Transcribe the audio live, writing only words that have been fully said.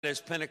It's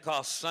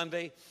Pentecost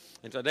Sunday,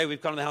 and today we've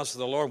come to the house of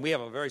the Lord. We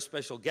have a very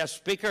special guest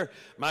speaker,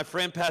 my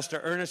friend, Pastor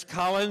Ernest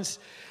Collins.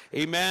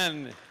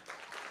 Amen.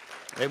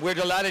 And we're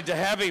delighted to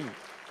have him.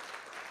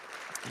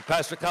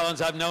 Pastor Collins,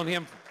 I've known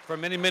him for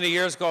many, many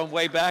years, going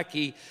way back.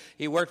 He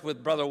worked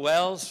with Brother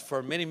Wells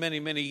for many, many,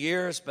 many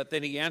years, but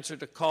then he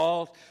answered a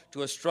call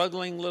to a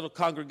struggling little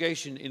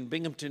congregation in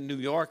Binghamton, New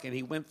York, and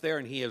he went there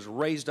and he has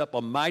raised up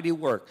a mighty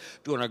work,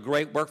 doing a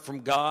great work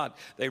from God.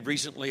 They've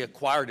recently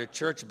acquired a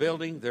church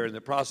building. They're in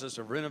the process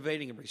of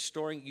renovating and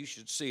restoring. You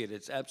should see it.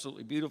 It's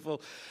absolutely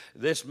beautiful.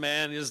 This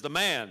man is the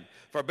man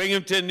for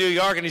Binghamton, New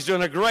York, and he's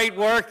doing a great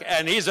work,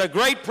 and he's a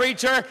great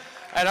preacher,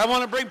 and I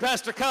want to bring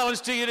Pastor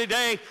Collins to you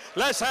today.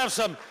 Let's have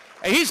some.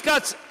 He's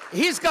got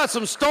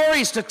some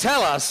stories to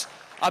tell us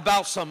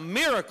about some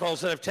miracles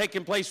that have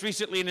taken place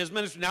recently in his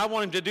ministry. Now I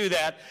want him to do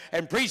that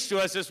and preach to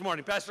us this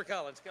morning. Pastor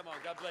Collins, come on.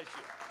 God bless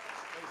you.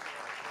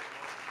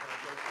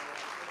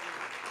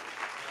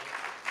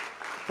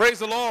 Praise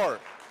the Lord.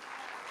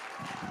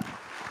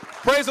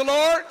 Praise the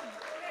Lord.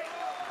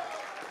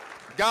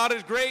 God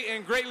is great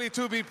and greatly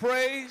to be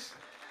praised.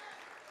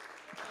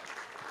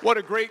 What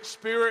a great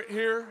spirit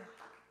here.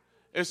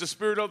 It's the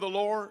Spirit of the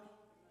Lord.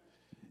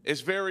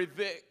 It's very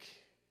thick,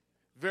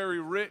 very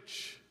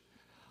rich.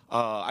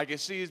 I can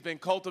see it's been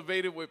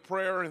cultivated with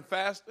prayer and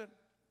fasting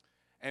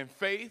and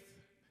faith.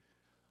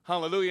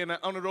 Hallelujah. And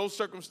under those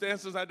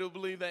circumstances, I do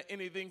believe that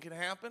anything can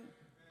happen.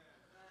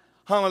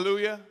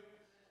 Hallelujah.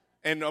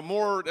 And a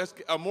more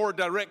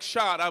direct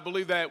shot, I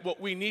believe that what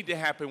we need to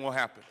happen will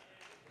happen.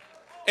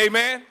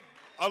 Amen.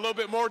 A little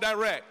bit more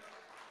direct.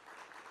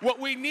 What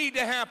we need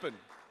to happen.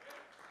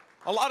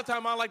 A lot of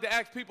time I like to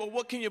ask people,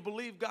 what can you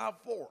believe God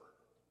for?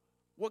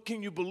 What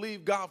can you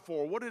believe God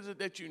for? What is it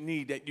that you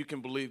need that you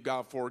can believe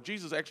God for?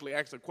 Jesus actually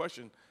asked a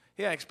question.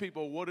 He asked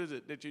people, what is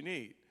it that you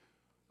need?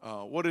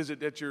 What is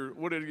it that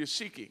what are you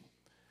seeking?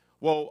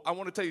 Well, I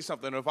want to tell you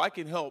something. If I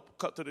can help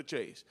cut to the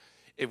chase,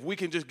 if we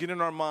can just get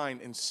in our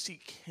mind and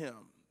seek him,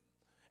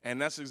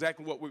 and that's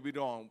exactly what we've been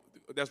doing.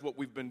 That's what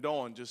we've been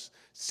doing, just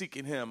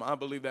seeking him. I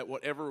believe that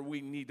whatever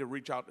we need to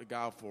reach out to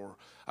God for,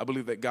 I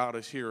believe that God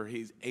is here.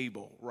 He's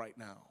able right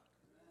now.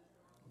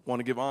 I want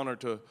to give honor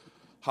to,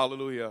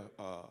 hallelujah,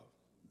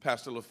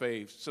 Pastor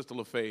LaFave, Sister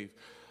LaFave.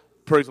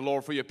 Praise the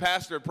Lord for your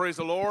pastor. Praise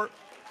the Lord.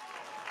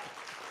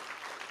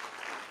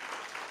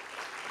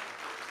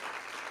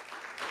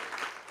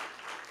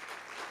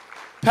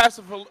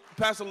 Pastor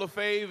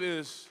LaFave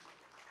is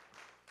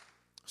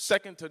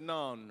second to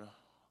none,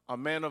 a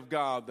man of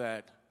God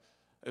that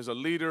is a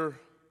leader,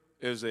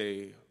 is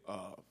a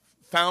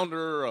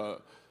founder,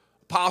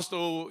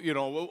 apostle, you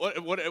know,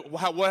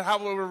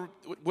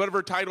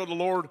 whatever title the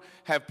Lord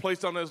have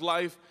placed on his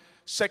life.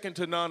 Second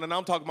to none, and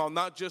I'm talking about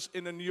not just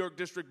in the New York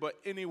district, but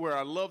anywhere.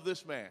 I love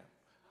this man.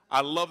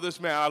 I love this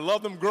man. I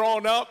love him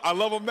growing up. I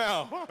love him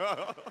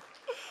now.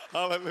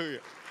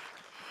 Hallelujah.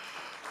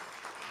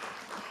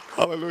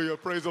 Hallelujah.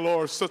 Praise the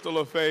Lord. Sister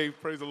LaFave,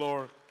 praise the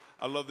Lord.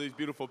 I love these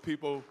beautiful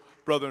people.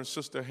 Brother and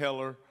Sister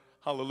Heller.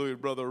 Hallelujah.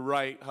 Brother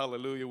Wright.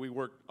 Hallelujah. We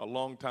worked a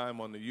long time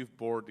on the youth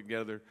board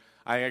together.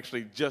 I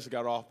actually just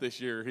got off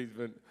this year. He's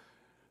been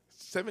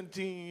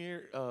 17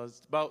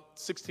 years, about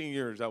 16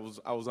 years. I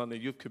was on the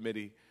youth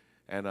committee.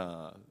 And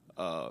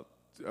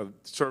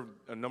served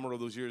a number of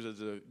those years as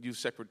a youth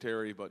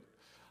secretary, but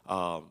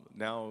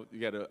now you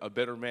got a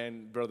better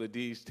man, Brother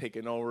D's,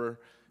 taking over,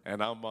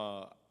 and I'm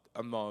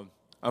going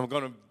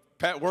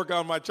to work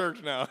on my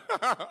church now.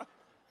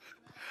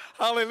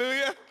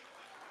 Hallelujah!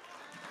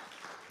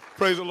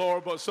 Praise the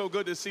Lord! But so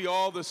good to see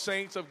all the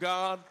saints of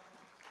God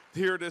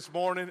here this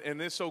morning,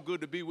 and it's so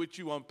good to be with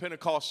you on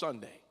Pentecost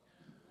Sunday.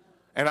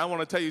 And I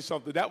want to tell you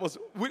something. That was,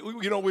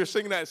 we're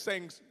singing that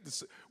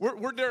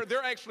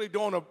they're actually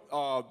doing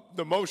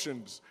the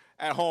motions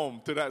at home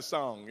to that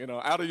song,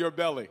 out of your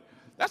belly.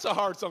 That's a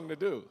hard song to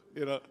do,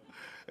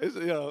 It's,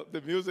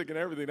 the music and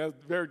everything, that's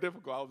very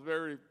difficult. I was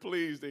very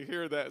pleased to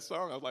hear that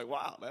song. I was like,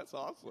 wow, that's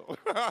awesome.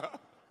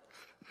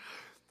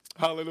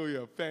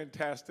 Hallelujah.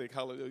 Fantastic.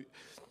 Hallelujah.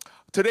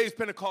 Today's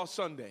Pentecost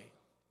Sunday.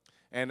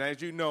 And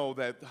as you know,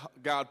 that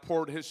God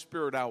poured his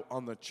spirit out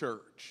on the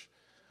church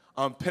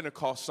on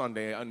Pentecost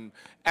Sunday. In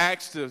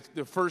Acts,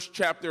 the first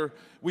chapter,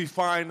 we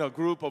find a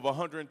group of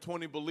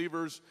 120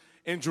 believers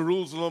in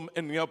Jerusalem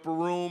in the upper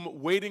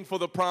room waiting for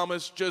the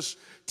promise. Just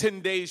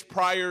 10 days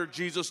prior,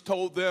 Jesus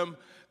told them,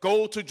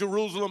 go to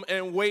Jerusalem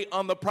and wait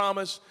on the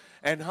promise.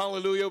 And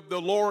hallelujah,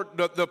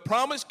 the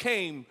promise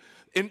came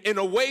in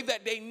a way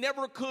that they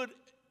never could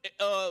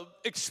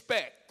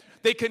expect.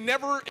 They can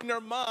never in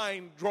their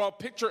mind draw a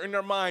picture in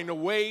their mind a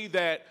way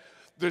that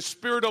the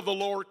Spirit of the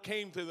Lord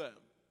came to them.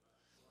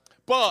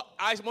 But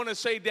I want to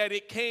say that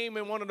it came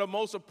in one of the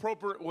most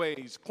appropriate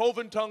ways,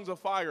 cloven tongues of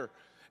fire.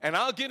 And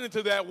I'll get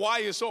into that, why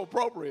it's so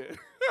appropriate.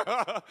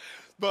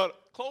 But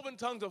cloven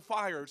tongues of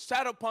fire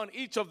sat upon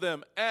each of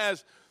them,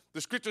 as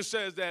the scripture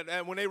says that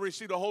and when they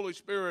received the Holy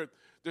Spirit,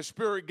 the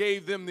Spirit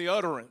gave them the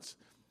utterance.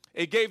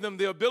 It gave them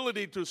the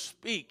ability to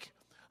speak,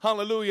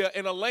 hallelujah,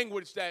 in a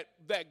language that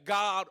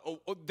God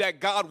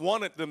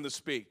wanted them to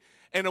speak.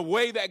 In a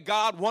way that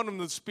God wanted them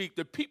to speak.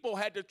 The people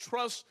had to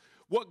trust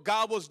what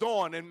God was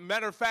doing. And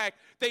matter of fact,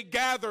 they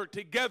gathered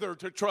together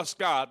to trust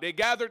God. They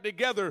gathered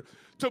together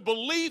to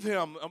believe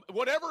him.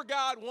 Whatever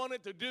God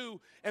wanted to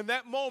do in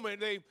that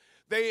moment,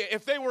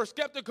 if they were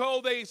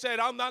skeptical, they said,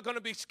 I'm not going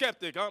to be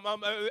skeptic.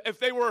 If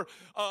they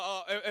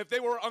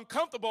were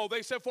uncomfortable,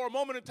 they said, for a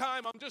moment in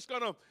time, I'm just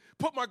going to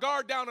put my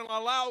guard down and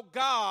allow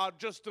God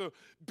just to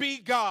be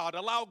God.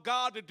 Allow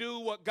God to do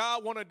what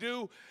God want to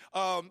do.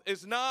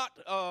 It's not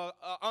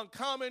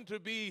uncommon to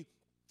be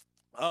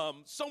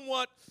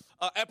somewhat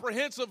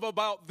apprehensive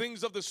about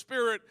things of the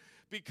Spirit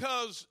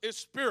because it's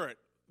spirit.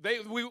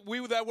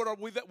 We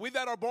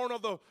that are born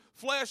of the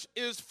flesh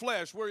is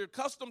flesh. We're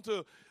accustomed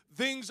to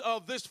things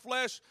of this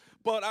flesh,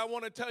 but I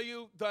want to tell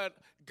you that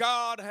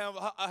God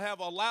have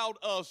allowed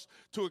us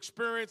to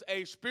experience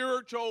a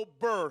spiritual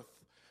birth.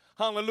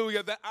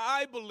 Hallelujah. That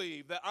I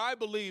believe,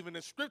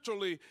 and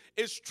scripturally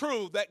it's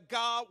true that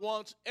God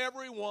wants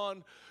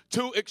everyone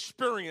to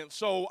experience.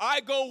 So I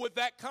go with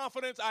that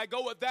confidence. I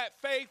go with that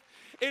faith.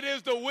 It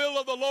is the will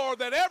of the Lord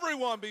that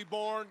everyone be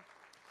born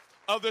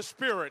of the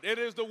Spirit. It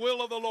is the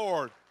will of the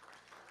Lord.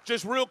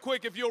 Just real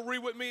quick, if you'll read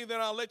with me, then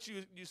I'll let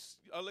you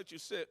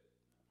sit.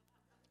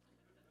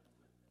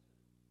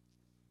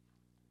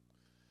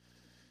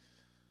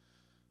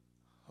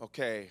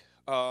 Okay,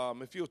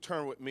 if you'll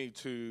turn with me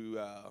to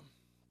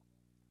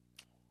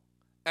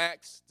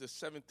Acts, the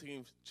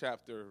 17th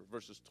chapter,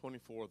 verses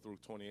 24 through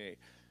 28.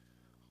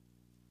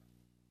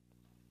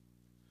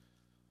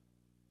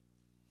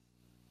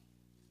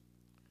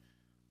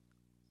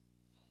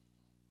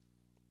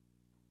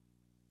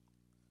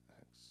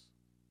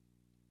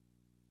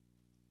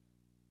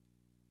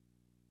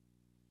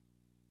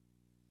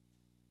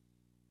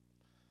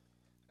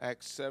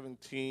 Acts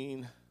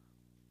 17.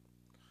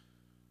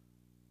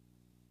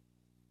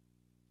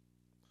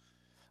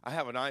 I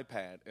have an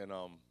iPad, and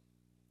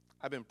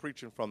I've been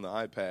preaching from the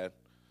iPad.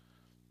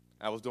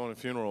 I was doing a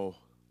funeral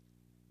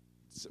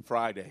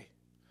Friday,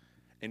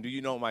 and do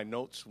you know my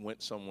notes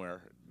went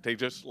somewhere? They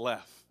just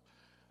left.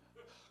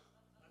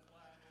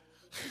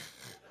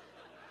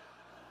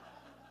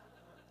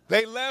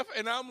 They left,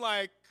 and I'm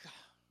like,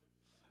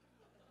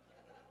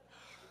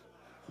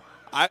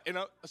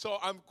 so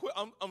I'm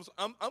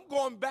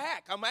going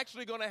back. I'm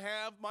actually going to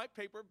have my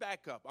paper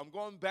back up. I'm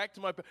going back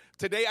to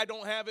today. I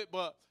don't have it,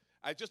 but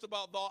I just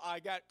about thought I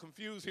got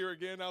confused here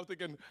again. I was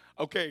thinking,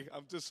 okay,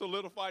 I've just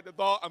solidified the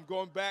thought. I'm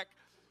going back.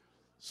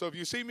 So if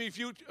you see me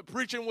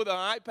preaching with an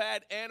iPad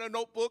and a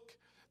notebook,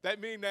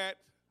 that means that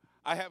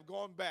I have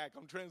gone back.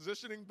 I'm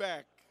transitioning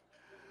back.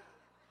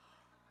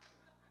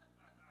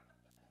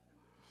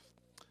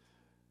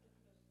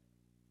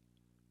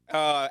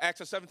 Acts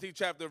the 17th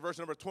chapter, verse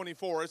number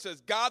 24. It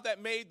says, God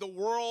that made the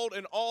world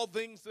and all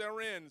things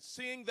therein,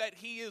 seeing that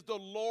he is the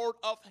Lord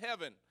of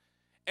heaven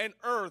and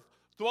earth,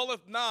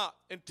 dwelleth not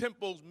in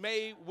temples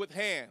made with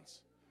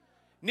hands,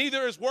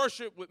 neither is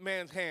worship with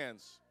man's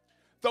hands.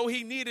 Though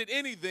he needed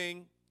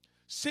anything,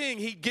 seeing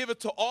he giveth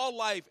to all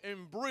life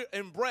and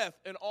breath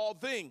and all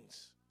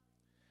things,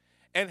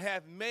 and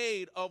hath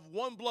made of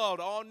one blood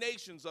all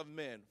nations of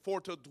men,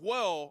 for to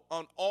dwell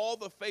on all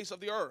the face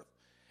of the earth,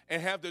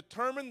 and have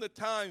determined the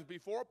times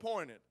before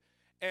appointed,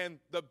 and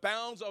the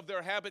bounds of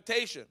their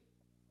habitation,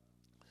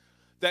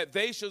 that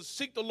they should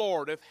seek the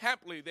Lord, if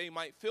haply they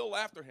might feel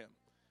after him,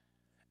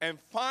 and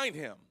find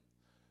him,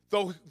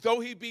 though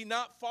he be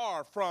not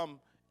far from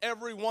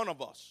every one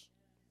of us.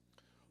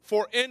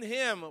 For in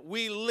him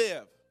we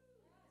live,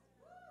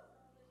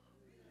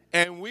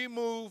 and we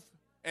move,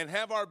 and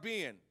have our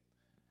being,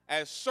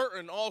 as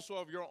certain also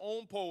of your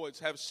own poets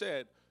have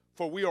said,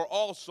 for we are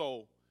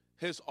also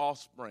his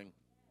offspring.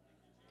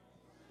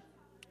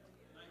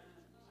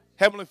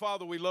 Heavenly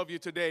Father, we love you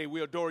today.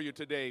 We adore you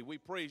today. We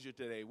praise you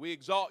today. We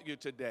exalt you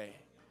today.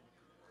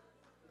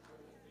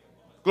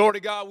 Glory to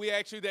God, we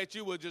ask you that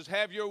you would just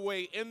have your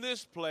way in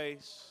this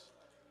place.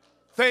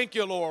 Thank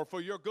you, Lord,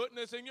 for your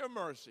goodness and your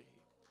mercy.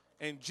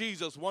 In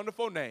Jesus'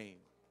 wonderful name,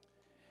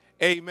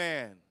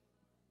 amen.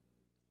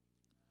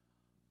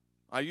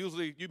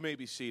 You may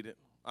be seated.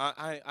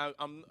 I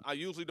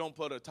usually don't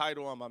put a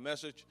title on my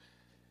message.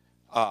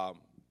 I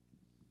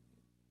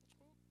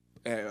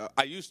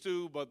used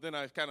to, but then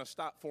I kind of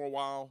stopped for a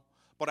while.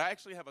 But I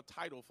actually have a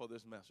title for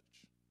this message.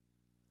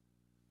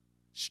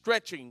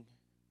 Stretching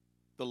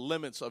the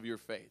limits of your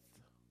faith.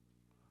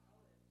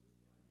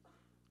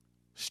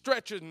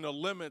 Stretching the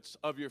limits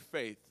of your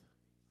faith.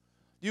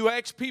 You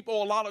ask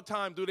people a lot of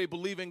times, do they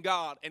believe in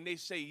God? And they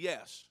say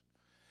yes.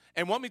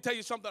 And let me tell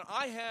you something.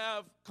 I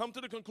have come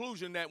to the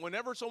conclusion that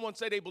whenever someone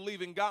say they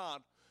believe in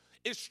God,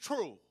 it's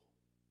true.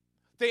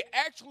 They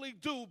actually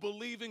do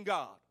believe in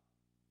God.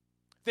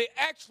 They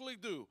actually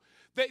do.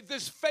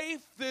 This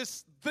faith,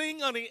 this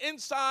thing on the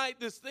inside,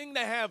 this thing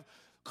that have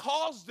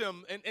caused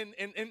them and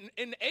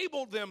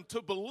enabled them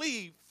to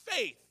believe,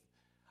 faith.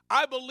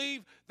 I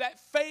believe that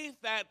faith,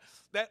 that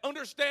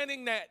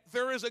understanding that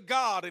there is a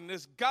God and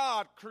this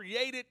God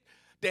created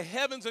the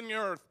heavens and the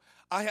earth.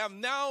 I have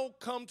now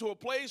come to a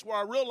place where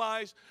I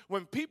realize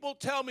when people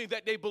tell me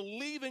that they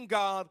believe in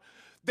God,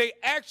 they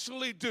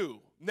actually do.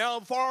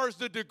 Now, as far as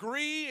the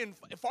degree and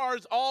as far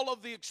as all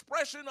of the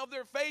expression of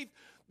their faith,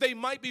 they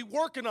might be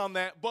working on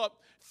that. But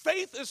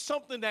faith is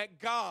something that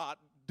God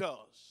does.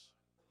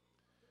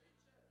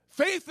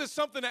 Faith is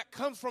something that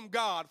comes from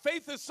God.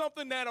 Faith is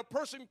something that a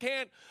person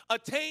can't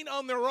attain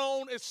on their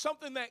own. It's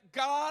something that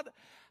God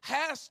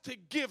has to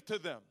give to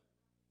them.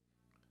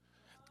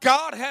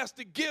 God has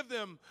to give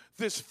them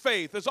this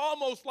faith. It's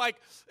almost like,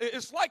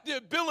 it's like the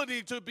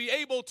ability to be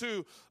able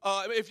to,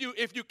 if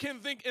you can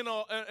think in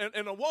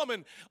a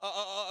woman,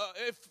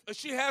 if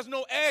she has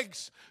no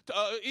eggs,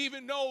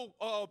 even though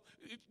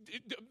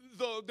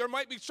there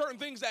might be certain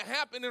things that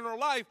happen in her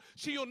life,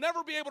 she'll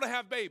never be able to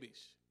have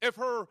babies if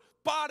her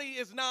body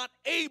is not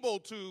able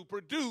to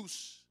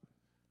produce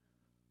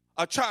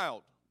a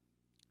child.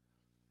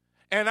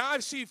 And I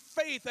see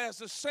faith as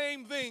the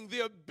same thing,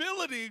 the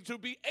ability to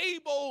be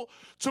able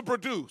to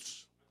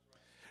produce,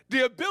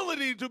 the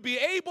ability to be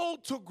able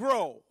to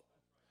grow,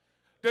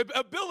 the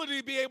ability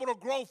to be able to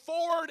grow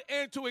forward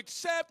and to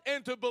accept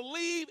and to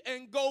believe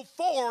and go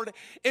forward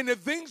in the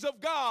things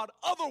of God.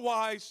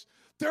 Otherwise,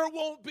 there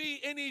won't be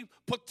any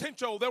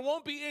potential. There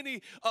won't be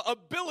any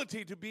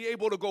ability to be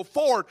able to go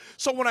forward.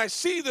 So when I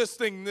see this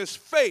thing, this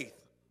faith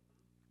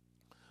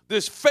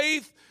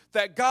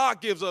that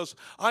God gives us,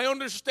 I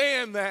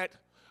understand that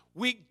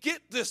we get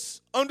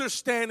this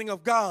understanding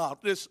of God,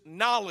 this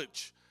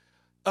knowledge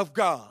of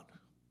God.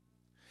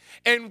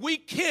 And we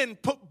can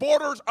put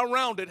borders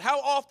around it. How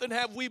often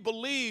have we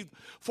believed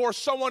for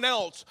someone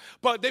else,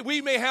 but that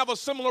we may have a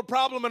similar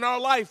problem in our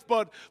life,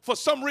 but for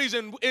some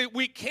reason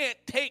we can't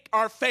take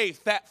our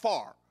faith that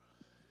far?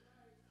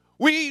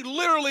 We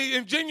literally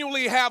and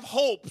genuinely have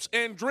hopes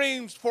and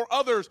dreams for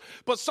others,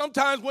 but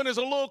sometimes when it's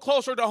a little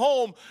closer to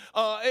home,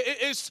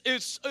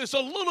 it's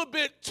a little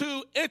bit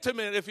too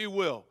intimate, if you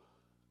will,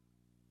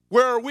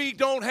 where we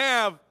don't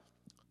have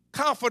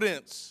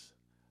confidence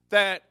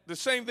that the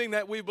same thing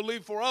that we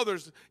believe for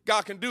others,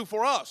 God can do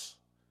for us.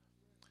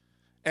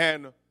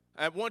 And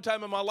at one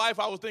time in my life,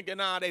 I was thinking,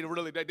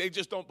 they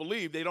just don't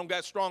believe. They don't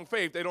got strong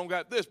faith. They don't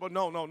got this. But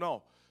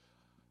no.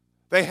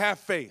 They have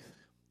faith.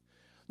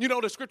 You know,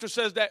 the scripture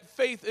says that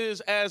faith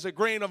is as a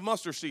grain of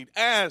mustard seed,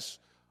 as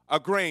a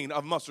grain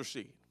of mustard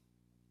seed.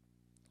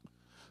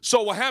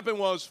 So what happened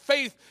was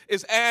faith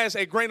is as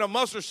a grain of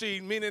mustard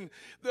seed, meaning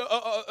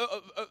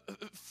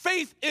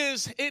faith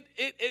is,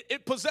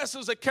 it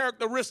possesses a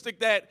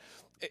characteristic that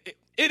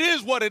it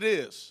is what it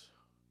is.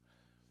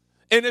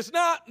 And it's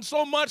not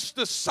so much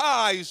the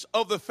size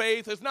of the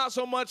faith. It's not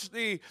so much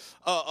the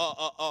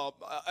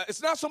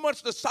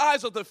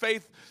size of the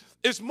faith.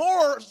 It's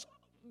more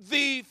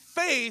the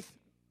faith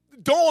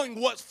doing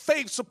what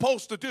faith's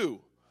supposed to do.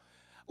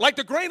 Like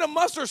the grain of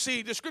mustard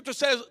seed, the scripture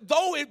says,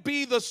 though it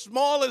be the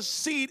smallest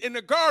seed in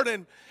the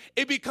garden,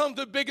 it becomes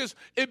the biggest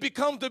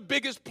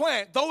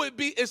plant. Though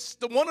it's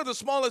one of the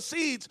smallest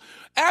seeds,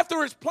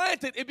 after it's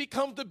planted, it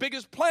becomes the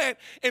biggest plant.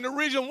 And the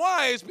reason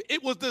why is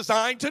it was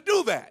designed to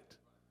do that.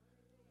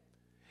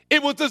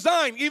 It was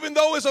designed, even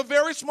though it's a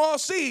very small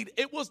seed,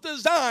 it was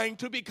designed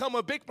to become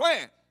a big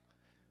plant.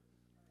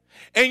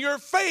 And your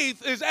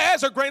faith is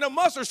as a grain of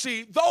mustard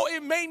seed, though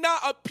it may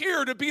not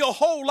appear to be a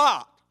whole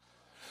lot.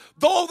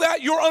 Though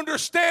that you're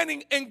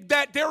understanding and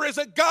that there is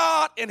a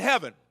God in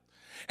heaven,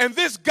 and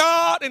this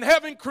God in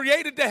heaven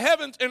created the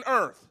heavens and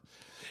earth.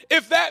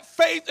 If that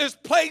faith is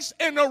placed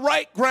in the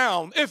right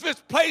ground, if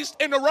it's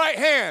placed in the right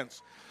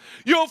hands,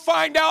 you'll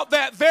find out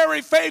that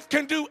very faith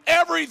can do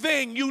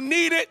everything you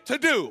need it to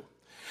do.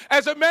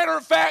 As a matter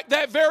of fact,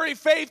 that very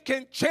faith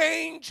can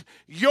change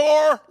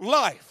your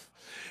life.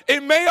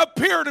 It may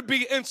appear to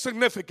be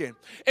insignificant.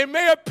 It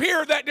may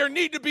appear that there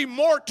need to be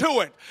more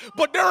to it.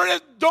 But there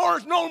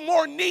is no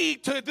more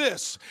need to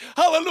this.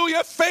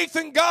 Hallelujah. Faith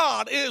in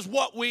God is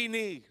what we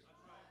need.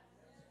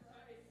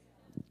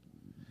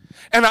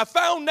 And I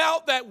found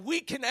out that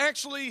we can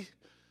actually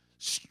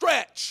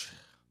stretch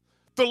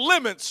the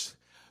limits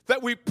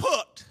that we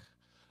put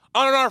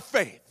on our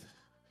faith.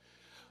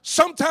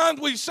 Sometimes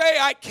we say,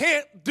 I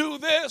can't do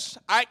this.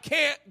 I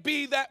can't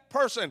be that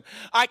person.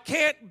 I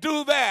can't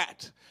do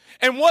that.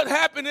 And what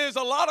happened is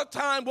a lot of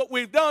time what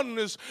we've done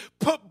is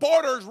put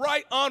borders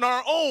right on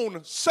our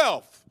own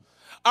self,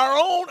 our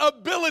own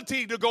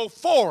ability to go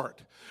forward.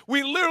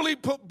 We literally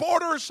put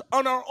borders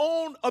on our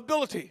own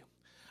ability.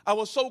 I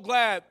was so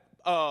glad,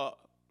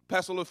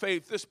 Pastor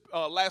LaFaith, this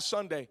last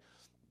Sunday,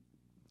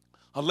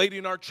 a lady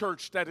in our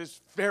church that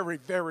is very,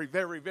 very,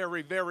 very,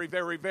 very, very,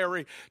 very,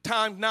 very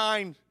times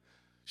 9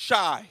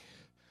 shy.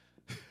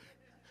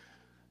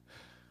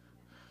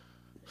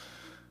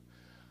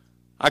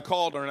 I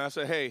called her and I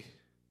said, hey,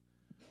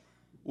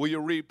 will you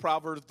read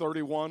Proverbs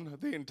 31,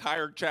 the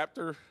entire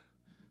chapter,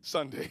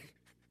 Sunday?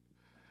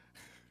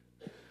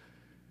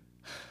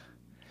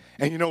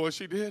 And you know what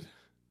she did?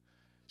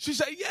 She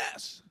said,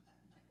 yes.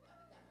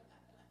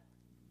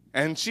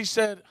 And she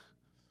said,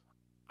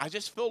 I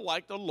just feel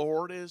like the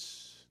Lord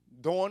is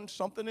doing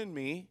something in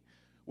me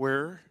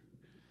where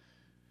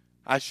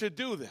I should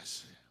do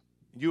this.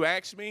 You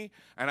asked me,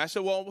 and I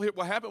said, well,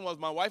 what happened was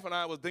my wife and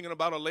I was thinking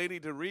about a lady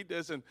to read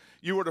this, and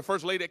you were the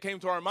first lady that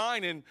came to our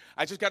mind, and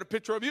I just got a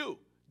picture of you.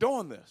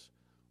 doing this?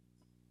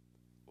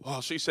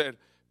 Well, she said,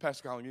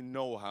 Pastor Colin, you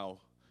know how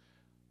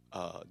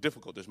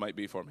difficult this might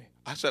be for me.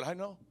 I said, I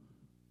know.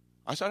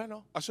 I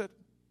said,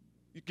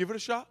 you give it a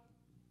shot.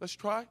 Let's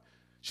try.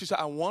 She said,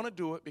 I want to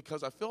do it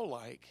because I feel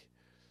like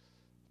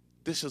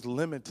this is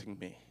limiting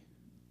me.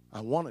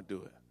 I want to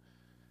do it.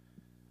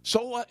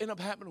 So what ended up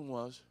happening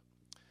was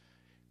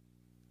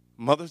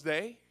Mother's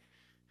Day,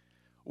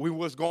 we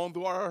was going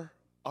through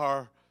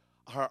our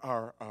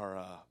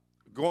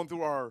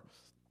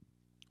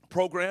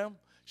program.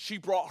 She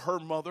brought her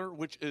mother,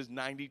 which is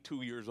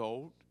 92 years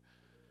old.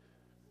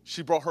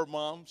 She brought her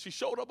mom. She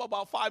showed up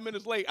about 5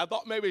 minutes late. I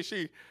thought maybe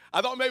she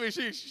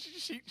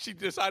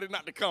decided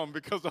not to come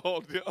because of the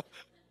whole deal.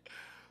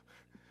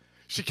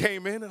 She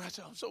came in and I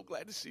said, I'm so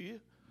glad to see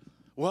you.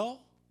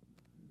 Well,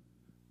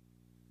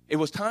 it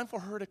was time for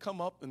her to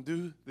come up and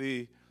do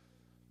the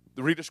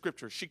read of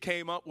scripture. She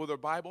came up with her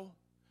Bible.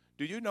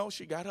 Do you know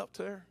she got up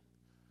there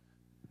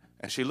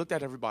and she looked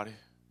at everybody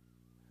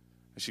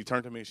and she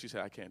turned to me and she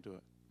said, I can't do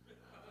it.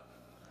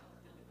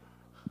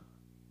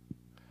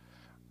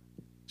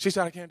 She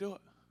said, I can't do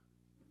it.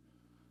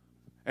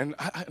 And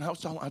I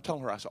was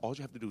telling her, I said, all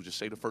you have to do is just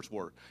say the first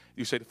word.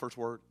 You say the first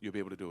word, you'll be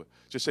able to do it.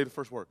 Just say the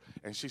first word.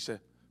 And she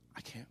said,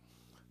 I can't.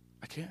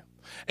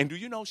 And do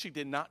you know she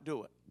did not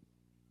do it?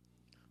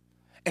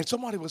 And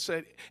somebody was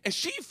said, and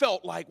she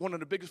felt like one of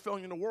the biggest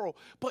failures in the world.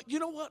 But you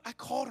know what? I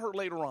called her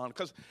later on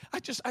because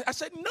I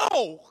said,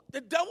 no,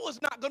 the devil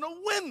is not going to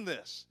win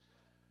this.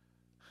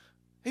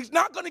 He's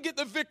not going to get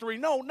the victory.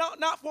 No,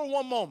 not for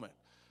one moment.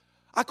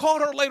 I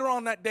called her later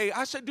on that day.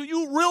 I said, do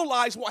you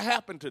realize what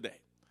happened today?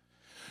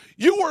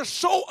 You were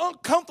so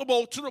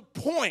uncomfortable to the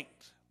point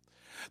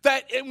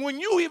that when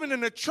you even in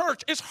the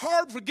church, it's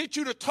hard to get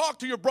you to talk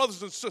to your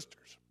brothers and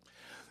sisters.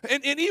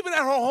 And even at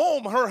her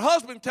home, her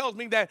husband tells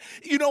me that,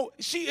 you know,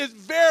 she is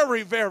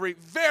very, very,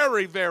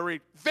 very,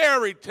 very,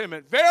 very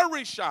timid,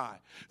 very shy,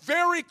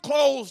 very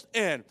closed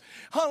in.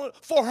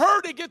 For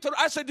her to get to,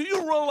 I said, do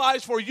you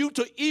realize for you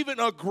to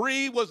even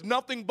agree was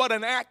nothing but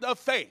an act of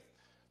faith?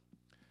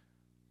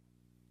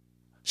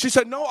 She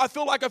said, no, I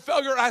feel like a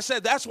failure. I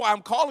said, that's why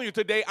I'm calling you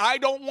today. I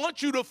don't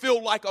want you to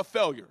feel like a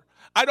failure.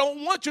 I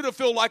don't want you to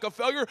feel like a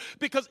failure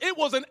because it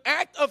was an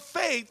act of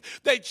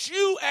faith that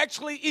you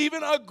actually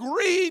even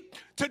agreed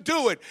to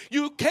do it.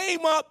 You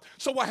came up.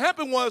 So what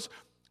happened was,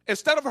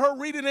 instead of her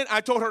reading it,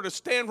 I told her to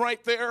stand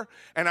right there,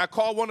 and I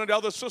called one of the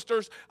other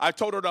sisters. I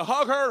told her to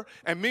hug her,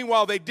 and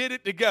meanwhile, they did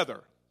it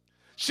together.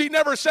 She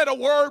never said a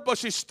word, but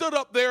she stood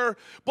up there.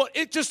 But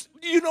it just,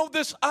 you know,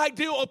 this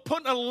idea of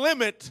putting a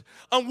limit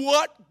on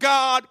what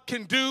God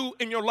can do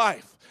in your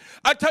life.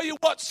 I tell you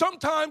what,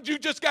 sometimes you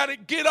just got to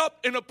get up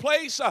in a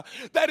place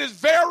that is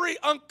very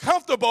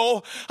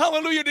uncomfortable,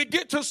 hallelujah, to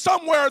get to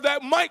somewhere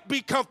that might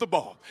be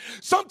comfortable.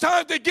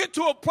 Sometimes to get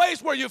to a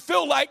place where you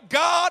feel like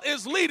God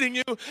is leading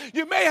you,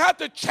 you may have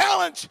to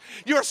challenge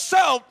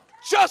yourself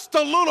just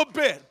a little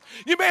bit.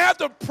 You may have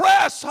to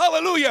press,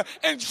 hallelujah,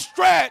 and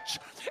stretch,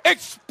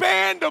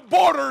 expand the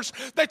borders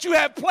that you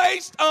have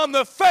placed on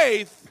the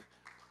faith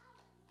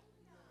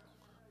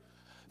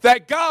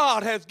that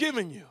God has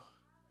given you.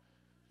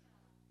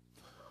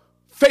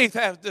 Faith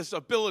has this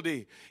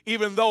ability,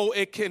 even though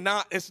it's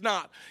not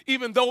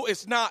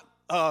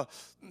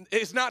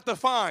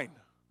defined.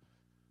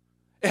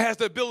 It has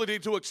the ability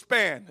to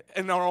expand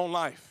in our own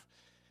life.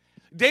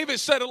 David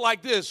said it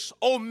like this,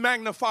 oh,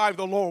 magnify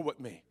the Lord with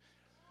me.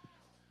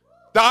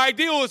 The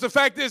ideal is the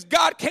fact is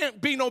God can't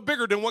be no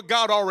bigger than what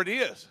God already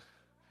is.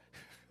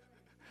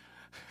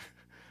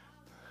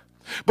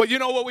 But you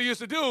know what we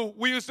used to do?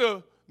 We used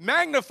to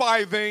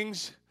magnify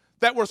things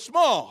that were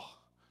small.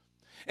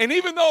 And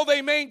even though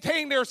they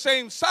maintain their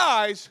same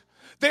size,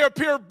 they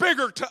appear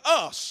bigger to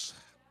us.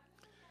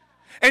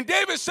 And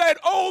David said,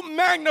 oh,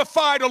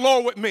 magnify the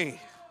Lord with me.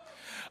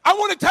 I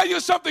want to tell you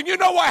something. You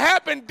know what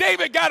happened?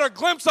 David got a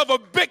glimpse of a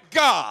big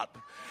God.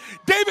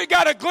 David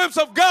got a glimpse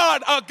of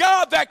God, a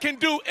God that can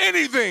do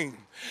anything.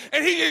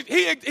 And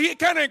he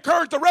kind of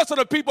encouraged the rest of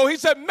the people. He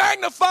said,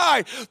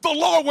 magnify the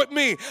Lord with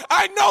me.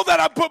 I know that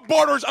I put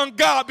borders on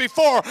God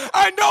before.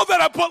 I know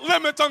that I put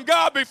limits on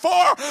God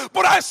before,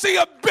 but I see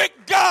a big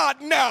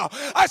God now.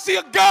 I see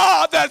a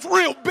God that's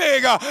real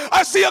big.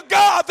 I see a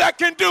God that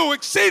can do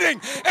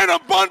exceeding and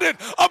abundant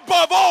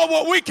above all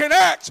what we can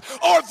ask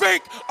or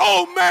think.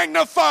 Oh,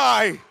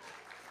 magnify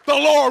the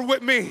Lord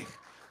with me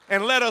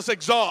and let us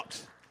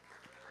exalt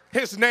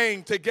his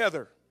name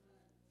together.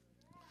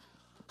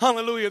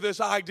 Hallelujah,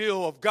 this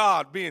ideal of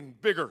God being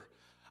bigger.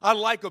 I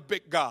like a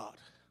big God.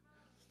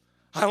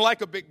 I like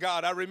a big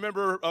God. I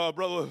remember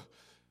Brother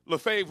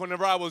LaFave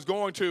whenever I was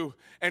going to,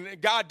 and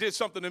God did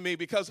something to me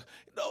because,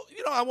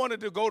 you know, I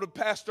wanted to go to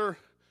pastor.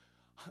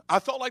 I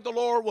felt like the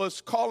Lord was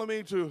calling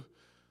me to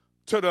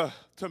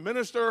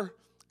minister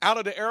out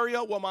of the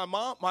area. Well,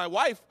 my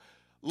wife,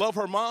 love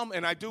her mom,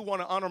 and I do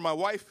want to honor my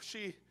wife.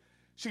 She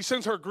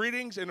sends her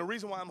greetings, and the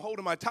reason why I'm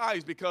holding my tie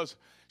is because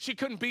she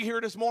couldn't be here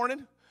this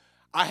morning.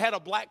 I had a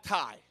black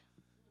tie,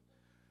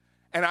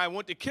 and I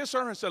went to kiss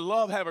her and said,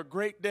 love, have a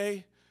great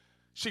day.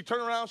 She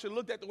turned around, she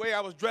looked at the way I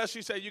was dressed.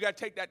 She said, you got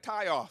to take that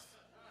tie off.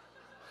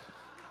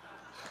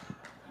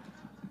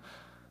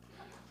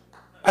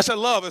 I said,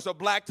 love, it's a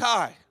black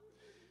tie.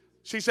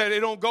 She said,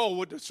 it don't go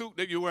with the suit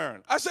that you're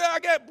wearing. I said,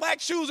 I got black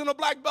shoes and a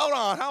black belt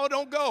on. How it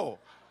don't go?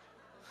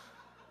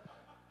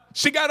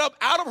 She got up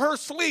out of her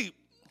sleep.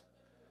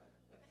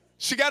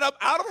 She got up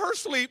out of her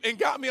sleep and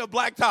got me a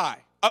black tie,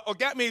 or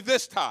got me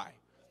this tie.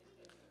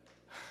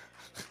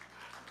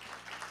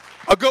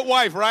 A good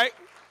wife, right?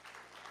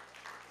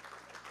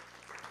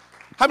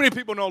 How many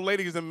people know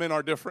ladies and men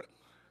are different?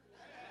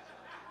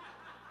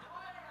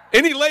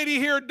 Any lady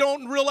here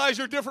don't realize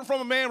you're different from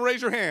a man, raise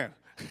your hand.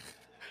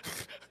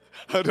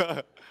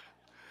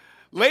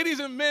 Ladies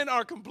and men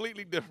are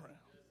completely different.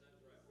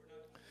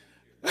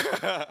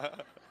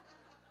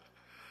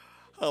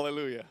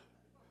 Hallelujah.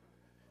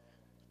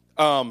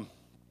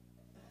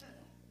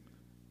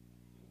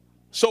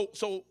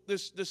 So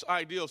this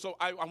ideal. So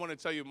I want to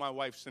tell you, my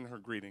wife sent her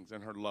greetings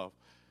and her love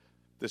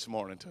this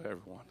morning to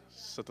everyone.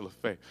 Such a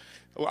faith.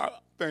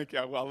 Well, thank you.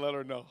 I'll let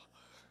her know.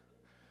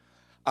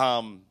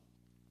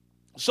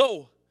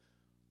 So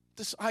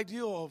this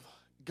ideal of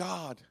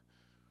God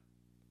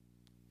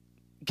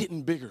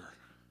getting bigger,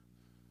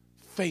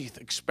 faith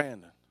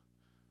expanding.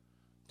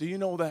 Do you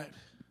know that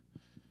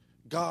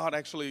God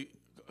actually,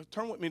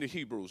 turn with me to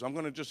Hebrews. I'm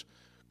going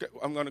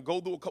to go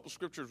through a couple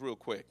scriptures real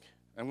quick.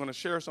 I'm going to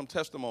share some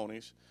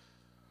testimonies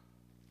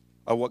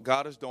of what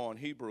God has done.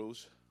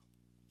 Hebrews.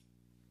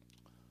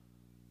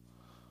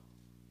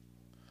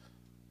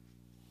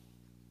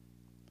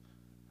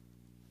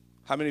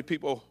 How many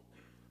people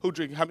who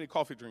drink, how many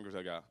coffee drinkers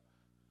I got?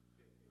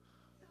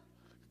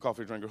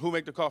 Coffee drinker. Who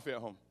make the coffee at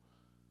home?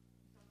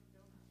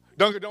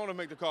 Dunkin' Donuts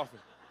make the coffee.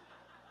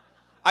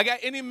 I got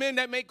any men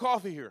that make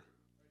coffee here?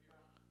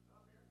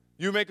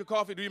 You make a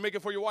coffee. Do you make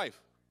it for your wife?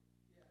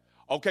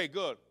 Okay,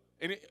 good.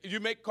 You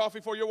make coffee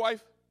for your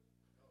wife?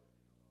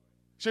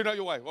 She's not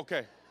your wife.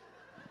 Okay.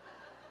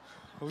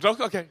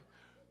 Okay.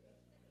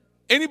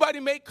 Anybody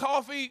make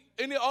coffee?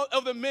 Any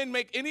of the men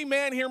any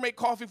man here make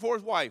coffee for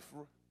his wife?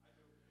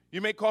 You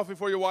make coffee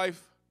for your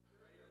wife?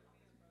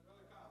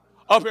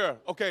 Up here.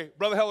 Okay,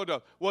 Brother Heller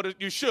does. Well,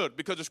 you should,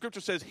 because the scripture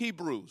says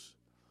Hebrews.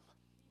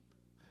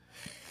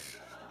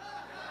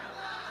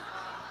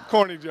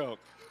 Corny joke.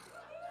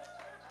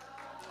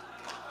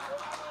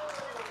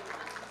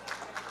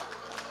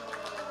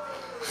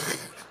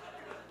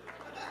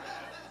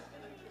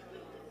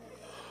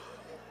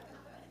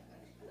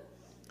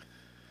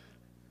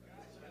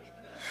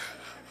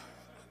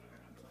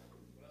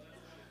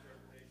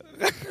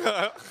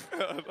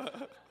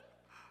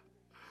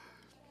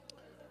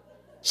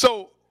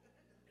 So,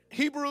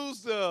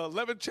 Hebrews, the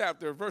 11th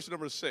chapter, verse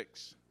number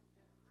 6.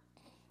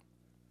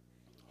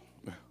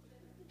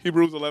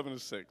 Hebrews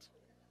 11:6.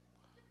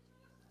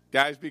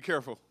 Guys, be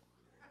careful.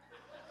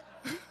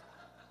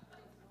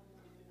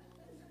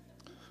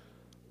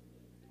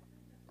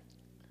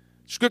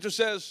 Scripture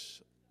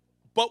says,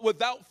 but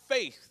without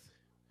faith,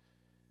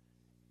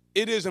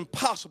 it is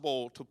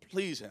impossible to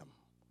please him.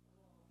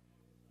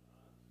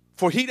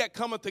 For he that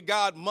cometh to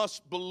God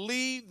must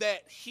believe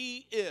that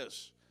he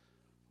is,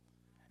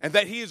 and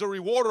that he is a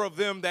rewarder of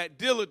them that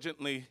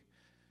diligently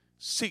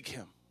seek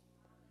him.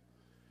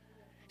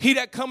 He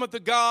that cometh to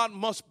God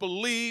must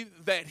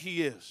believe that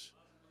he is.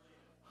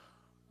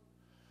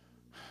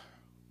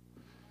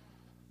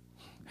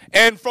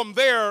 And from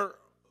there,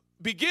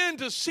 begin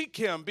to seek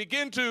him,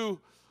 begin to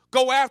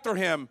go after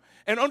him,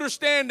 and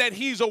understand that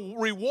he's a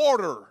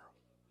rewarder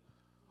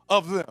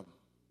of them.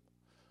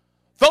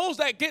 Those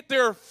that get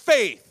their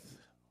faith,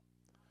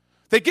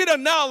 they get a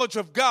knowledge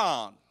of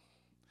God,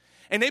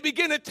 and they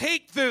begin to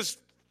take this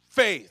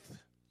faith,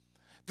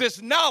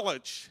 this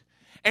knowledge,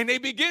 and they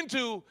begin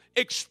to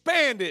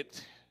expand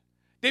it.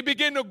 They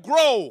begin to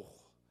grow.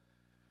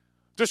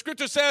 The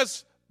scripture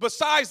says,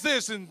 besides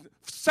this, in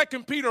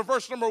 2 Peter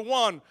verse number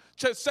 1,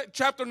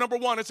 chapter number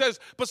 1, it says,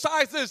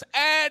 besides this,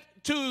 add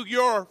to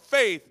your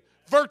faith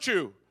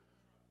virtue,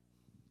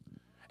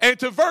 and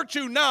to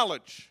virtue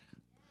knowledge.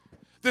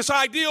 This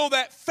ideal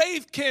that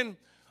faith can,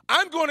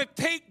 I'm going to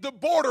take the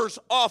borders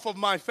off of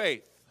my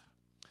faith.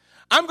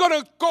 I'm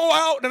going to go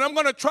out and I'm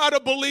going to try to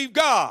believe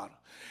God.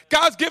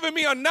 God's given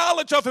me a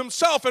knowledge of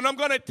himself, and I'm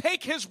going to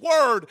take his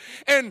word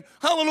and,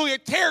 hallelujah,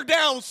 tear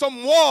down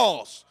some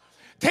walls,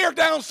 tear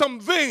down some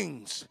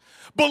things.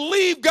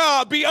 Believe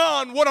God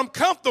beyond what I'm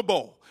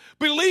comfortable.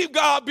 Believe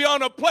God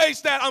beyond a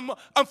place that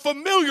I'm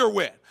familiar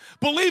with.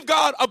 Believe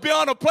God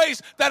beyond a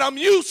place that I'm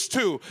used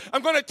to.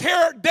 I'm going to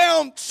tear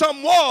down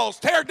some walls,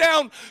 tear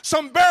down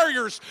some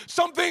barriers,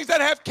 some things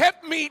that have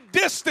kept me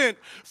distant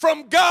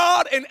from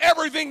God and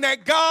everything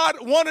that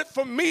God wanted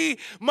for me,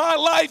 my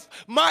life,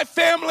 my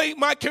family,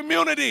 my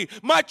community,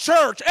 my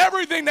church,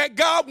 everything that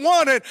God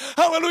wanted.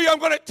 Hallelujah, I'm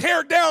going to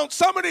tear down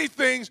some of these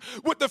things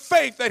with the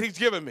faith that he's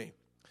given me.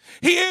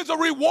 He is a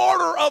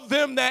rewarder of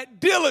them that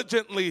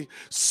diligently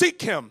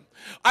seek him.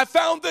 I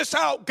found this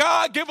out.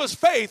 God give us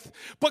faith.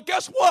 But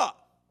guess what?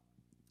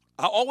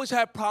 I always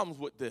had problems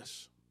with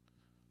this.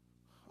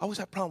 I always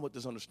had problems with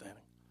this understanding.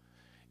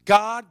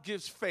 God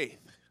gives faith,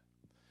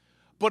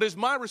 but it's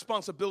my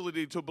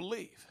responsibility to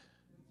believe.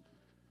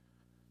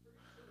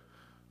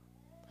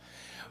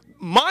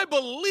 my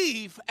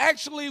belief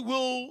actually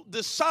will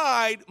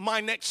decide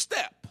my next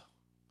step.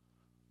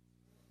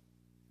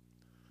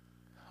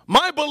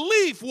 My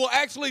belief will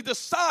actually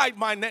decide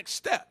my next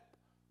step.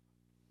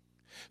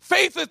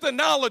 Faith is the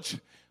knowledge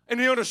and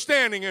the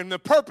understanding and the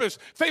purpose.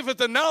 Faith is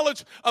the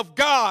knowledge of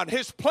God,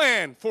 his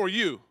plan for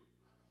you.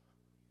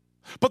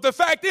 But the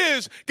fact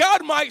is,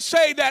 God might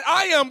say that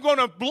I am going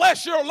to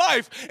bless your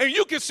life, and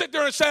you can sit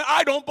there and say,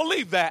 I don't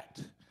believe that.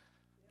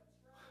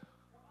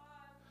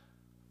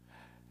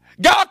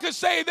 God could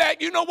say that,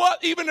 you know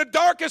what, even the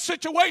darkest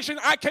situation,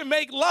 I can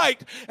make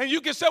light. And you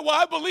can say, well,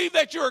 I believe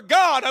that you're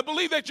God. I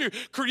believe that you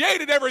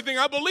created everything.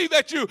 I believe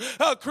that you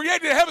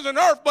created the heavens and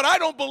earth, but I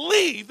don't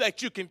believe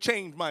that you can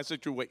change my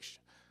situation.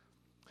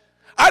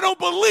 I don't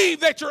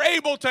believe that you're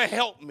able to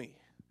help me.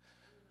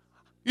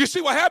 You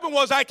see, what happened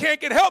was I can't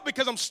get help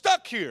because I'm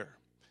stuck here.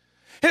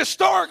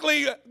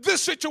 Historically,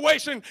 this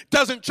situation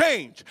doesn't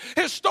change.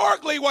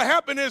 Historically, what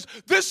happened is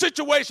this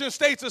situation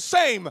stays the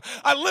same.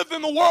 I lived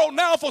in the world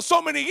now for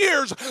so many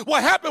years.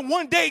 What happened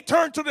one day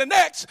turned to the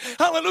next.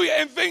 Hallelujah.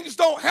 And things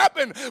don't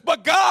happen.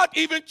 But God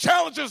even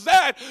challenges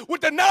that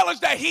with the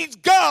knowledge that he's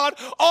God,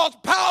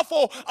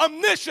 all-powerful,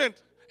 omniscient,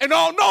 and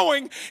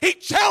all-knowing. He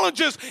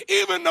challenges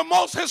even the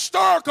most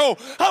historical,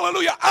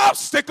 hallelujah,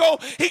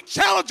 obstacle. He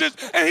challenges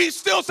and he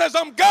still says,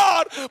 I'm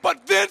God.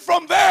 But then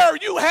from there,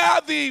 you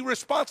have the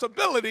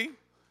responsibility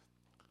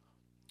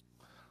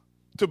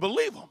to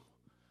believe him.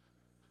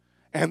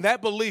 And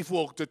that belief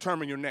will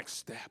determine your next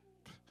step.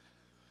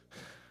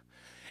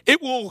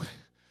 It will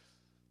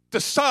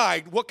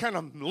decide what kind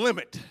of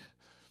limit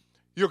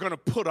you're going to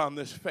put on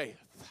this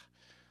faith.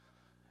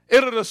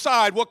 It'll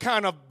decide what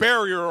kind of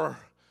barrier or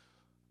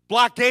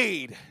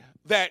blockade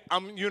that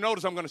you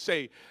notice I'm going to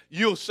say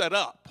you'll set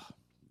up.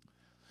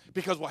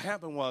 Because what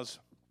happened was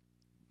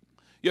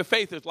your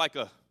faith is like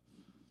a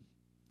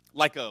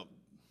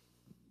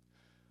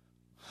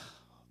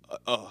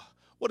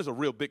what is a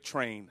real big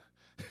train?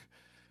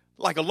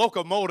 Like a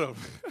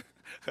locomotive.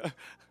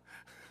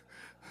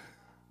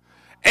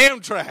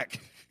 Amtrak.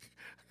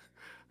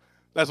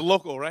 That's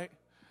local, right?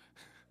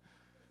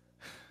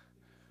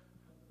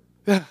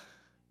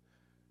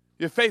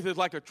 Your faith is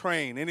like a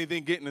train.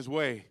 Anything getting its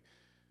way,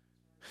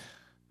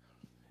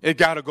 it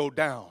got to go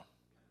down.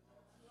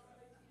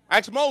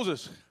 Ask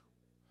Moses.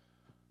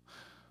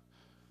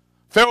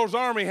 Pharaoh's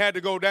army had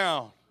to go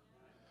down.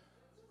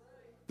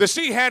 The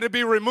sea had to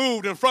be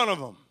removed in front of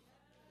them.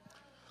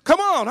 Come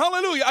on,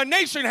 hallelujah. A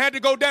nation had to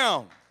go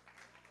down.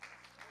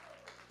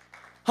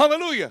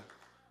 Hallelujah.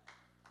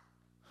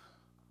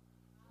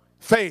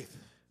 Faith.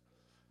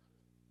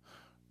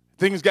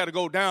 Things got to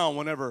go down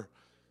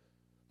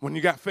when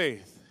you got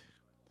faith.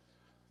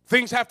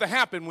 Things have to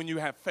happen when you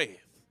have faith.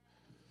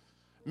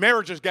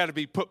 Marriages got to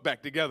be put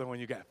back together when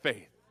you got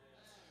faith.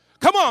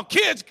 Come on,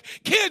 kids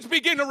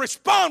begin to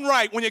respond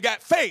right when you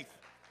got faith.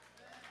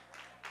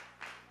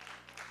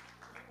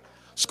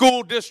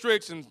 School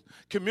districts and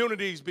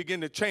communities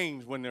begin to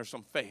change when there's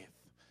some faith.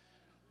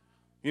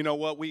 You know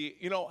what?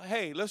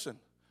 Hey, listen.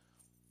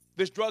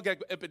 This drug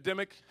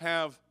epidemic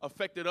have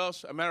affected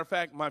us. As a matter of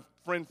fact, my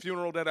friend's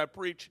funeral that I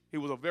preach, he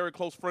was a very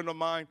close friend of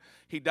mine.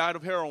 He died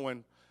of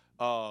heroin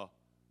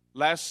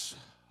last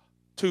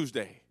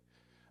Tuesday.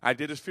 I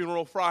did his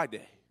funeral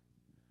Friday.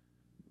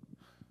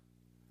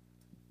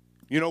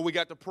 You know, we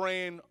got to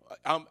praying.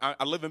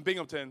 I live in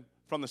Binghamton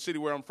from the city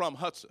where I'm from,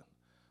 Hudson.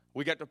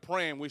 We got to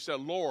praying. We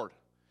said, Lord,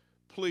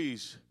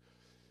 please,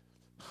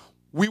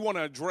 we want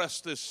to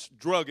address this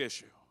drug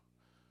issue.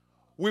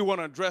 We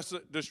want to address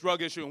this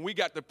drug issue. And we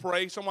got to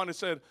pray. Someone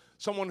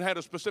had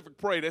a specific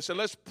prayer. They said,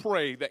 let's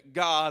pray that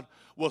God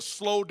will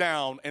slow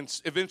down and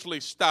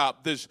eventually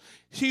stop this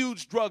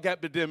huge drug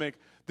epidemic,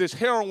 this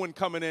heroin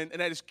coming in,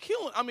 and that is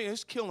killing,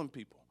 it's killing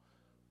people.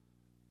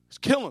 It's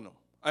killing them.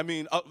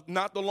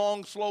 Not the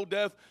long, slow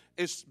death.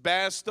 It's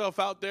bad stuff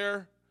out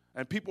there,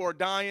 and people are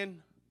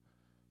dying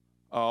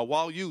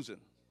while using.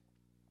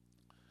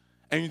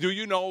 And do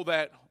you know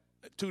that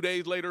 2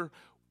 days later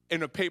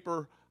in the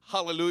paper,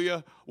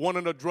 hallelujah, one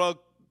of the drug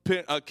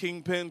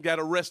kingpin got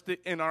arrested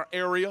in our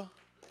area?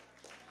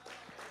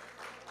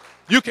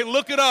 You can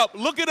look it up.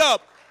 Look it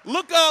up.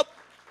 Look up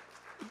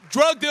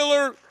drug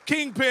dealer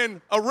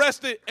kingpin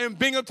arrested in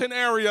Binghamton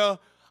area.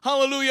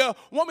 Hallelujah.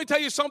 Want me to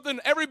tell you something?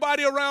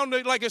 Everybody around,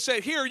 like I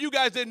said, here, you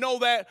guys didn't know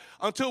that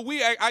until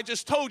I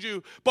just told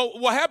you. But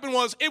what happened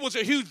was it was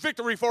a huge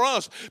victory for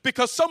us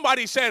because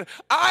somebody said,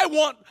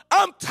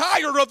 I'm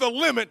tired of the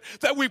limit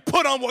that we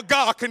put on what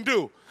God can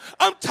do.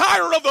 I'm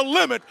tired of the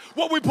limit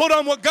what we put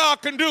on what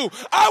God can do.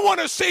 I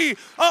want to see,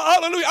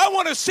 hallelujah, I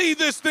want to see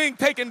this thing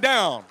taken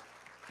down.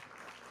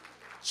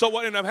 So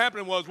what ended up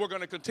happening was we're going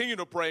to continue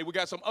to pray. We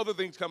got some other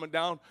things coming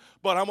down,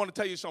 but I want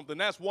to tell you something.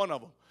 That's one of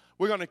them.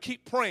 We're going to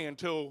keep praying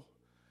until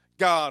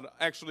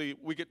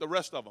we get the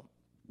rest of them.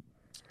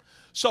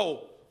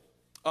 So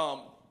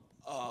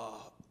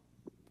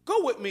go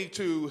with me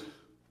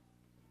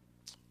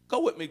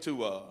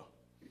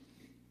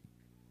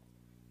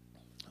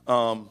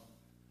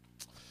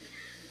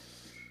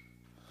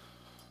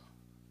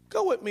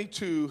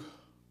to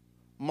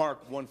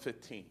Mark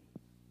 1:15.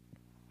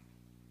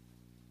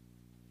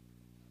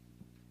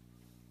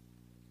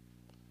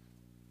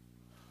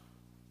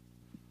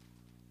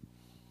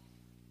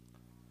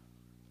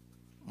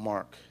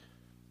 Mark.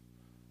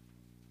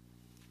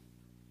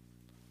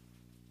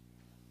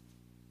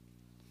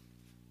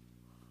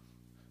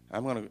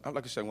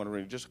 Like I said, I'm going to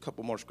read just a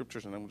couple more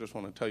scriptures, and I just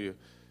want to tell you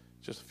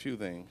just a few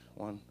things.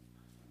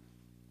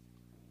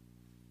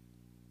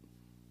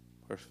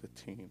 Verse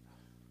 15.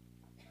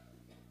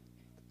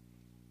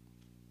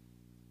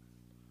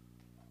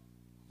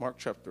 Mark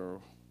chapter.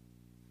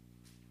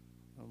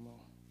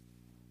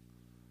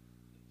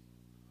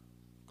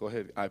 Go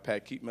ahead,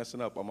 iPad. Keep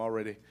messing up.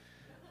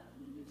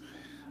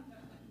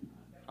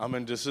 I'm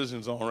in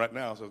decision zone right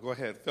now, so go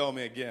ahead. Fill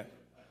me again.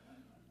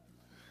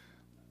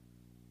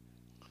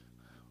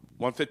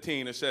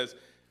 1:15, it says,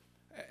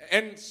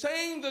 and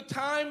saying the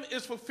time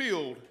is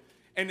fulfilled,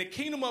 and the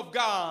kingdom of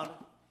God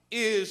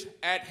is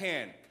at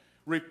hand.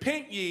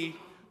 Repent ye,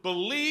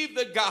 believe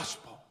the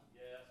gospel.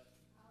 Yes.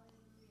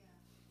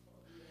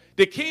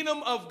 The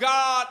kingdom of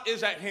God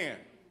is at hand.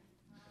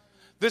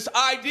 This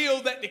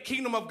ideal that the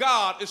kingdom of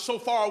God is so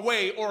far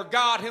away, or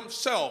God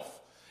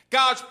himself,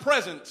 God's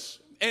presence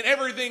and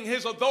everything,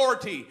 his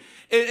authority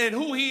and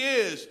who he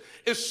is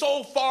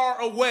so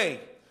far away.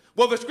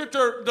 Well, the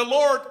scripture, the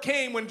Lord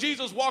came when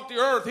Jesus walked the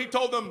earth. He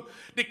told them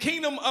the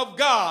kingdom of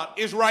God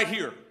is right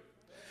here.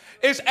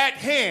 It's at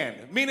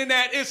hand, meaning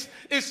that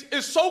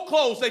it's so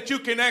close that you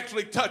can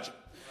actually touch it.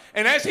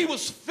 And as he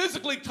was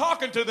physically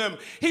talking to them,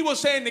 he was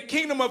saying the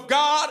kingdom of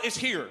God is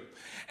here.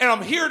 And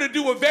I'm here to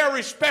do a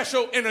very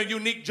special and a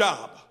unique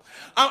job.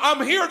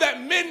 I'm here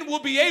that men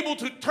will be able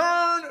to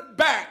turn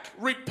back,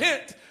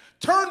 repent,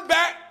 turn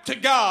back to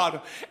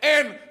God,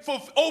 and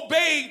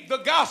obey the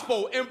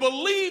gospel and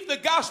believe the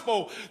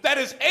gospel that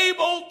is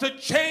able to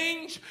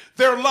change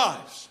their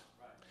lives.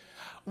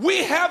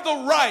 We have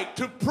the right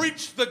to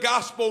preach the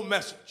gospel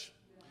message.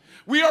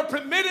 We are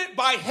permitted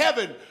by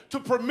heaven to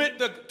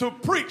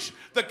preach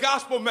the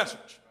gospel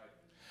message.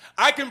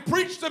 I can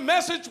preach the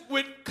message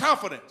with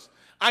confidence.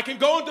 I can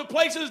go into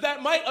places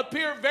that might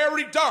appear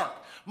very dark,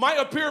 might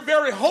appear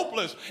very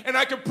hopeless, and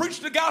I can preach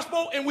the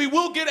gospel and we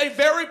will get a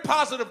very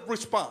positive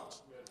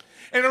response.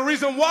 And the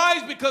reason why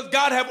is because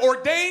God have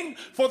ordained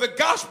for the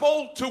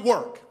gospel to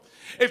work.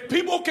 If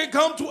people can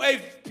come to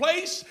a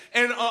place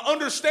and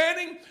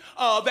understanding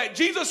that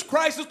Jesus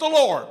Christ is the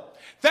Lord,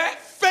 that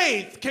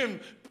faith can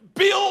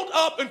build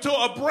up into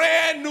a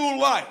brand new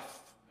life.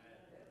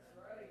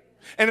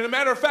 And as a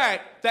matter of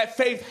fact, that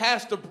faith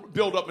has to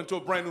build up into a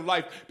brand new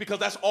life because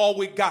that's all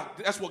we got.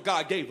 That's what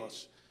God gave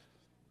us.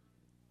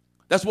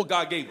 That's what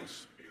God gave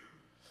us.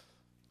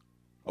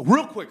 A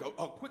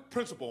quick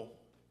principle.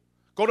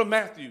 Go to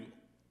Matthew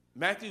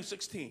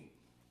 16.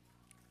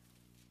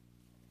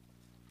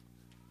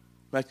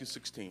 Matthew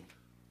 16.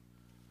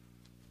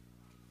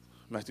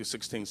 Matthew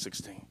 16,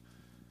 16.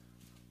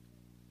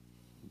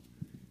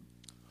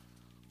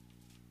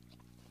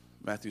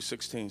 Matthew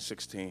 16,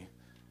 16.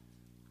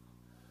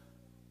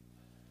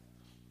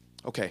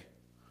 Okay.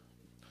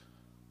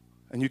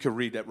 And you can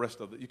read that rest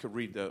of it. You can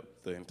read the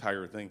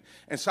entire thing.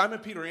 And Simon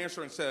Peter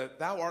answered and said,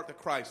 Thou art the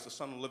Christ, the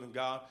Son of the living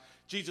God.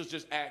 Jesus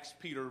just asked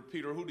Peter,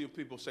 who do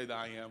people say that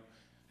I am?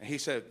 And he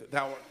said,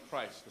 Thou art the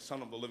Christ, the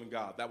Son of the living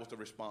God. That was the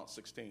response,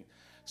 16.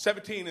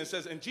 17, it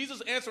says, And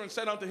Jesus answered and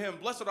said unto him,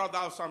 Blessed art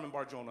thou, Simon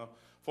Bar-Jonah,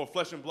 for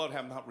flesh and blood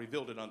have not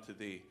revealed it unto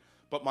thee,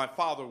 but my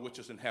Father which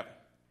is in heaven.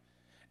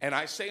 And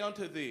I say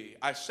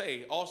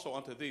also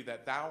unto thee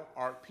that thou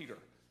art Peter,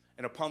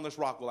 and upon this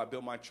rock will I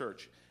build my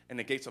church, and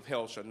the gates of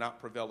hell shall not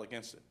prevail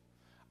against it.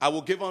 I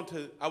will give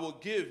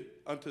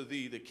unto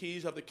thee the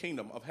keys of the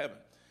kingdom of heaven.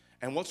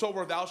 And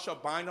whatsoever thou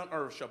shalt bind on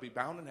earth shall be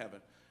bound in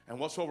heaven, and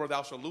whatsoever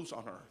thou shalt loose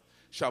on earth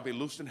shall be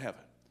loosed in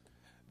heaven.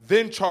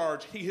 Then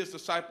charged he his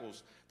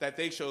disciples that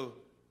they shall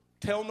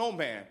tell no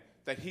man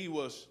that he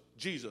was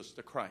Jesus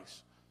the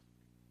Christ.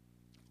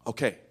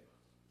 Okay.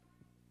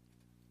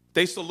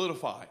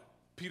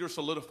 Peter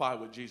solidified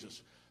with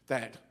Jesus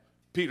that,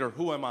 Peter,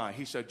 who am I?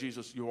 He said,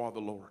 Jesus, you are the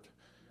Lord.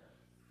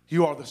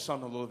 You are the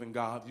Son of the living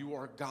God. You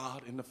are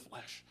God in the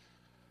flesh.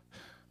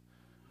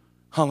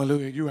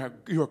 Hallelujah.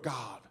 You are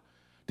God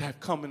that have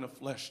come in the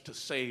flesh to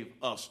save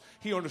us.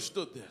 He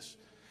understood this.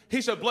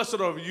 He said, blessed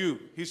are you.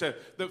 He said,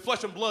 the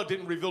flesh and blood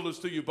didn't reveal this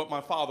to you, but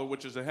my Father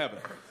which is in heaven.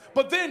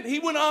 But then he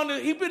went on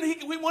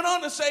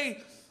to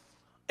say,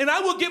 and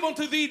I will give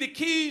unto thee the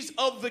keys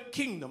of the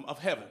kingdom of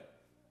heaven.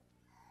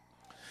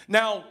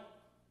 Now,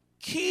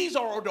 keys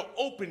are to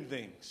open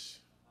things.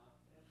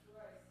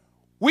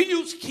 We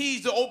use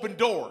keys to open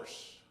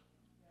doors.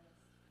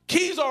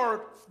 Keys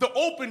are to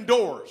open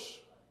doors.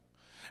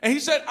 And he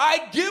said,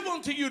 I give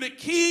unto you the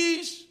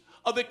keys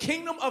of the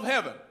kingdom of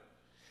heaven.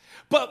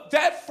 But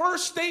that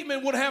first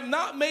statement would have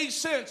not made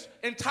sense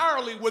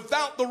entirely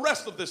without the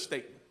rest of this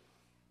statement.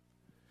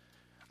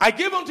 I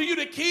give unto you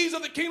the keys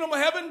of the kingdom of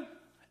heaven,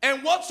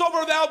 and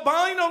whatsoever thou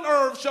bind on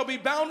earth shall be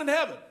bound in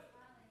heaven.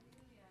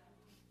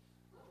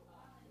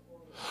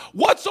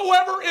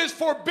 Whatsoever is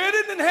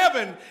forbidden in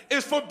heaven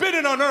is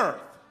forbidden on earth.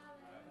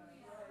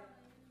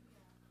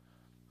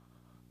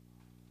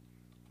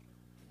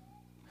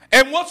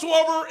 And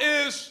whatsoever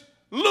is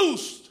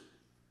loosed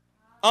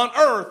on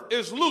earth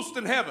is loosed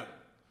in heaven.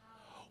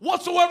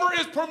 Whatsoever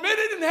is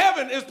permitted in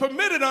heaven is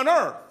permitted on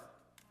earth.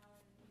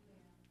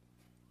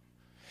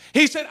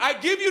 He said, I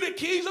give you the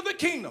keys of the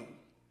kingdom.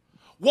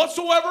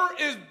 Whatsoever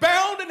is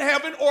bound in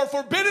heaven or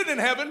forbidden in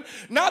heaven,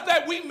 not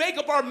that we make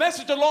up our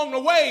message along the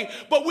way,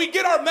 but we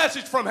get our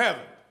message from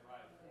heaven.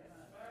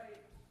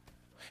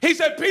 He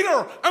said,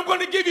 Peter, I'm going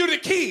to give you the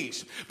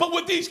keys. But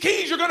with these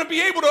keys, you're going to be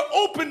able to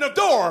open the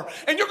door.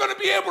 And you're going to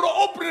be able to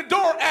open the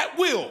door at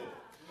will.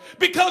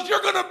 Because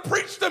you're going to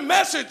preach the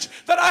message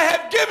that I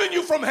have given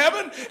you from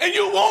heaven. And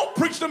you won't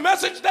preach the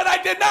message that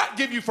I did not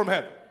give you from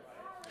heaven.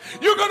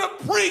 You're going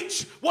to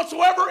preach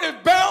whatsoever is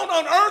bound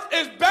on earth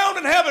is bound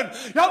in heaven.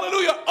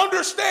 Hallelujah.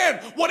 Understand,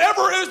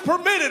 whatever is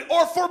permitted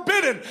or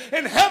forbidden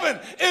in heaven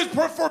is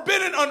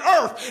forbidden on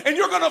earth. And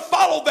you're going to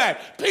follow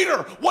that.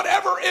 Peter,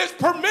 whatever is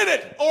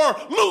permitted or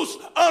loose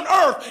on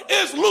earth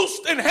is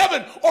loosed in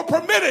heaven or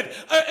permitted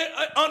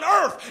on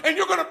earth. And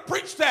you're going to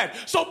preach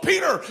that. So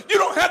Peter, you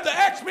don't have to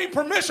ask me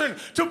permission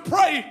to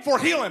pray for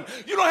healing.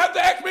 You don't have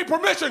to ask me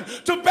permission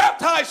to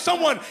baptize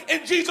someone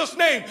in Jesus'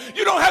 name.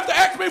 You don't have to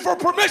ask me for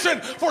permission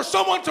for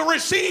someone to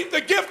receive the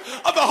gift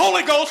of the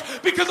Holy Ghost,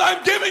 because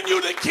I'm giving you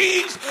the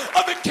keys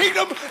of the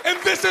kingdom, and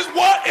this is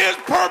what is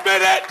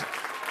permitted.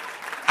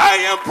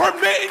 I am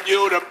permitting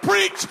you to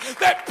preach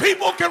that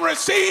people can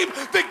receive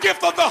the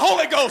gift of the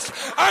Holy Ghost.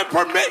 I'm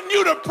permitting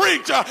you to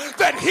preach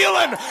that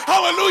healing,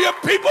 hallelujah,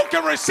 people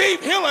can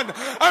receive healing.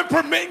 I'm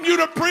permitting you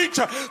to preach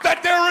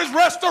that there is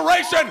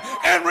restoration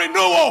and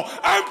renewal.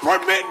 I'm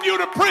permitting you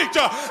to preach.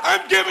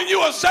 I'm giving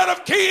you a set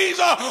of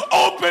keys.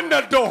 Open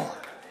the door.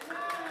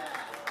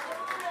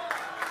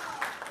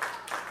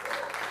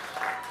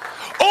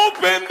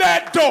 Open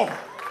that door.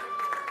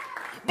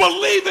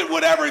 Believe it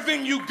with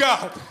everything you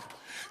got.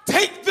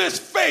 Take this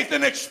faith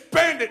and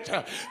expand it.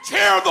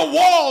 Tear the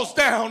walls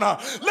down.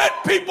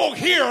 Let people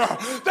hear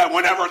that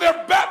whenever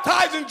they're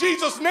baptized in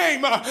Jesus'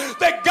 name,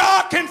 that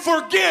God can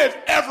forgive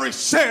every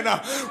sin.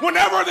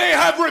 Whenever they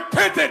have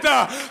repented,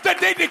 that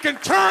they can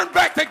turn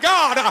back to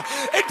God.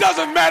 It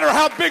doesn't matter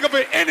how big of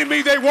an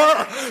enemy they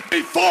were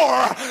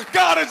before.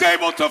 God is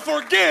able to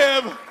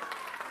forgive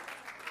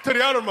to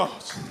the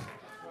uttermost.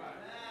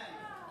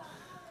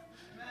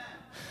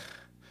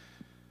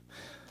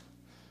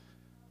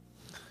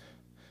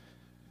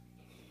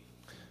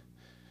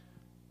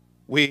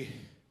 We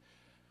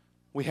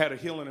had a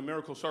healing and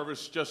miracle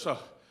service just a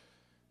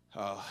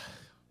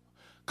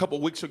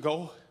couple weeks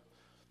ago,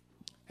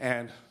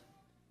 and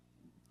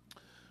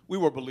we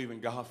were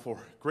believing God for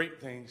great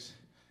things.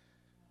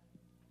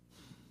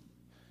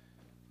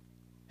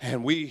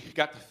 And we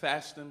got to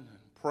fasting and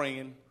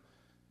praying,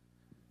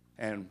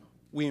 and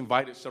we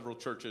invited several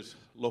churches,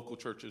 local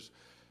churches,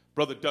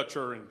 Brother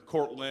Dutcher in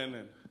Cortland,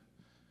 and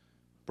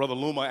Brother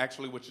Luma,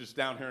 actually, which is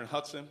down here in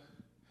Hudson.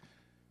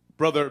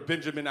 Brother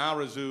Benjamin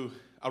Arazu,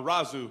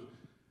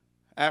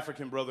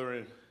 African brother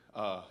in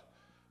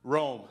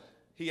Rome.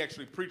 He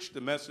actually preached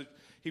the message.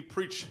 He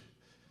preached.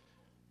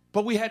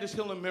 But we had this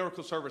healing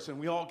miracle service, and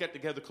we all get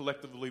together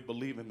collectively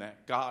believing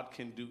that God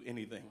can do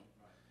anything.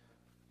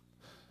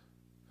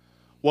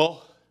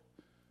 Well,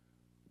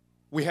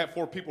 we had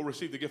 4 people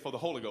receive the gift of the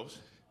Holy Ghost.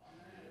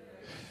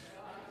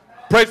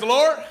 Praise the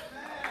Lord.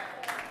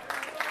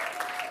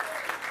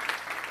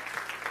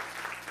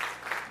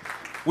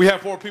 We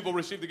had 4 people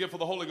receive the gift of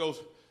the Holy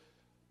Ghost,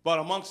 but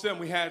amongst them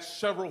we had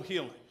several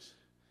healings.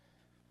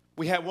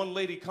 We had one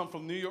lady come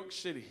from New York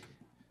City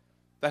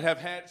that have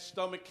had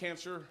stomach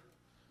cancer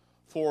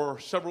for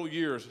several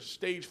years,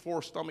 stage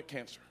 4 stomach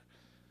cancer,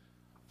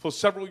 for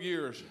several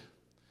years.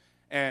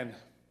 And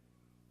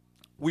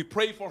we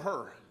prayed for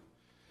her.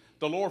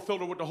 The Lord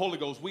filled her with the Holy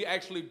Ghost. We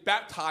actually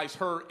baptized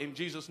her in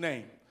Jesus'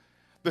 name.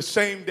 The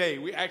same day,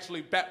 we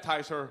actually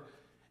baptized her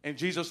in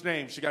Jesus'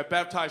 name. She got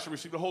baptized, she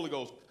received the Holy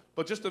Ghost.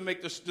 But just to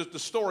make this the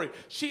story,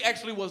 she's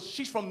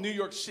from New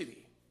York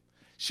City.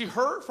 She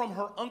heard from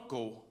her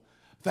uncle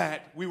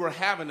that we were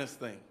having this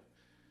thing.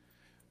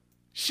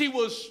 She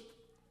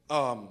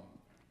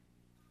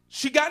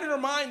got in her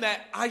mind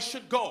that I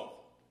should go.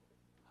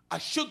 I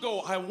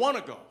want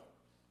to go.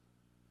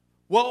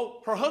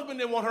 Well, her husband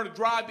didn't want her to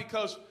drive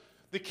because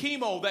the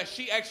chemo that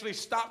she actually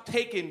stopped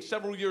taking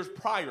several years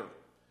prior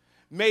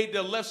made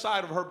the left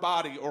side of her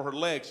body or her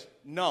legs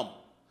numb.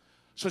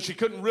 So she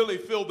couldn't really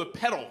feel the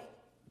pedal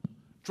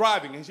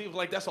driving. And she was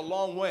like, that's a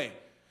long way.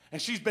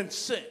 And she's been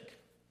sick.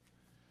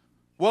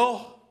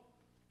 Well,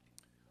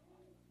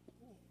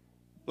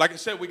 like I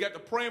said, we got to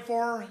praying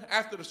for her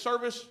after the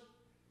service.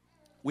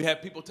 We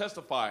had people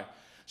testify.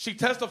 She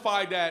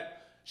testified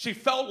that she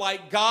felt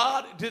like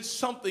God did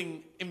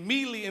something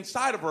immediately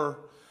inside of her.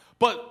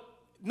 But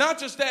not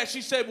just that,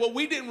 she said, what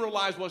we didn't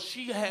realize was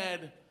she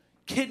had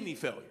kidney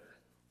failure.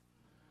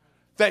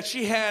 That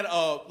she had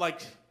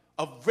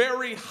a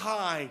very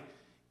high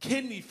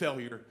kidney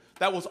failure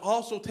that was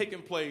also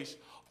taking place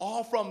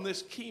all from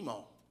this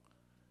chemo.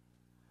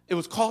 It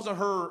was causing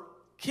her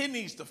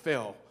kidneys to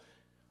fail.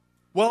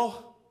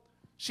 Well,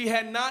 she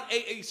had not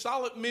ate a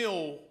solid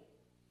meal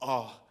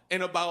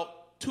in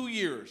about 2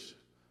 years.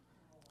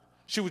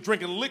 She was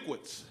drinking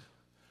liquids.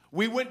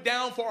 We went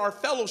down for our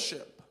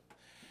fellowship.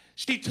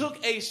 She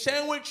took a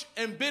sandwich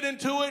and bit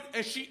into it,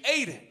 and she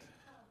ate it.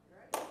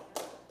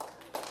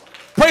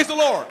 Praise the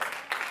Lord.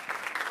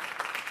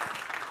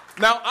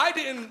 Now, I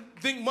didn't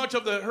think much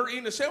of her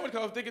eating a sandwich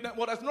because I was thinking,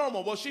 well, that's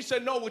normal. Well, she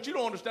said, no, what you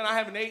don't understand, I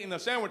haven't eaten a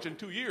sandwich in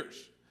 2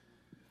 years.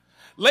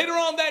 Later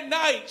on that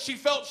night, she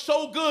felt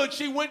so good,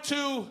 she went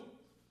to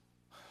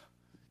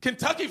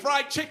Kentucky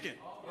Fried Chicken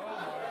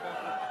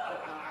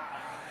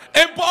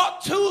and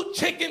bought 2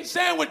 chicken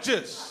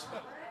sandwiches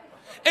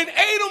and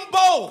ate them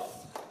both.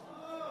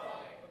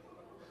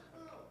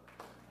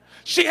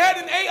 She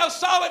hadn't ate a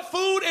solid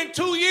food in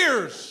 2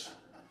 years.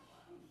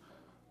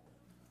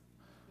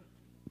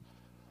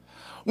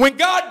 When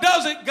God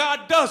does it,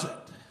 God does it.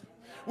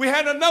 We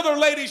had another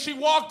lady. She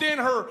walked in.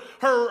 Her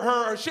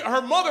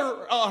mother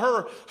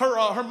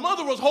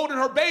was holding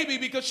her baby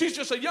because she's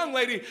just a young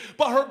lady.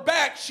 But her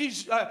back,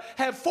 she's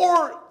had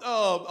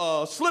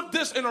 4 slip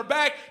discs in her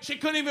back. She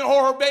couldn't even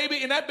hold her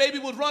baby, and that baby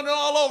was running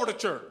all over the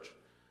church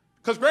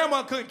because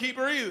grandma couldn't keep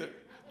her either.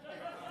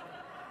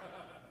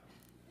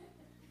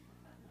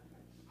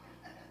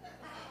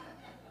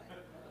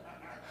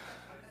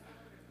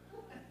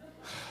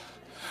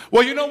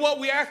 Well, you know what?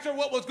 We asked her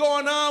what was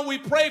going on. We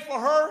prayed for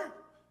her.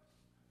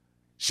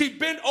 She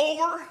bent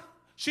over.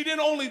 She didn't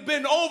only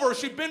bend over.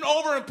 She bent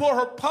over and put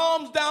her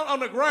palms down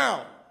on the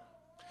ground.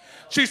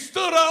 She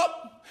stood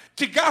up.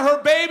 She got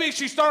her baby.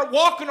 She started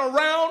walking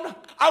around.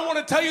 I want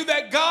to tell you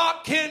that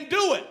God can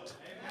do it.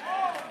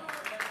 Amen.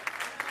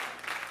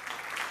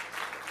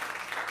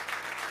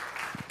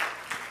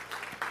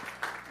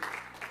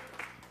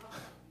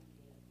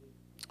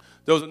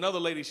 There was another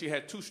lady. She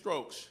had 2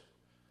 strokes.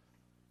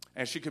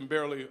 And she can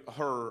barely,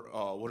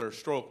 with her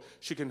stroke,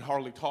 she can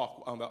hardly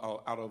talk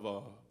out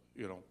of,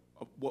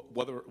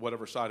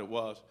 whatever side it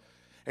was.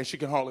 And she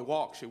can hardly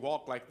walk. She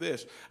walked like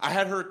this. I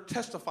had her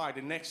testify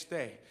the next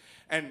day.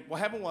 And what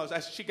happened was,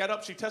 as she got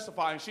up, she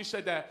testified, and she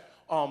said that,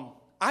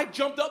 I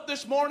jumped up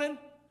this morning,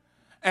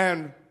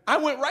 and I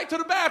went right to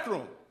the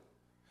bathroom.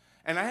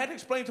 And I had to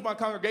explain to my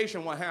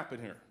congregation what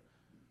happened here.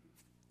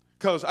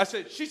 Because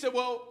she said,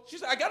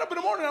 I got up in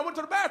the morning, and I went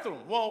to the bathroom.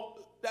 Well,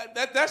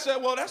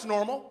 that's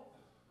normal.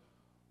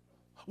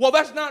 Well,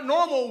 that's not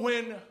normal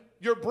when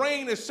your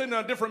brain is sending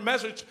a different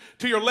message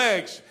to your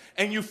legs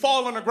and you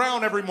fall on the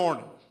ground every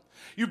morning.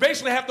 You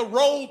basically have to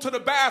roll to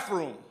the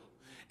bathroom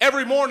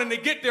every morning to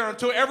get there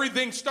until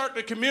everything starts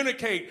to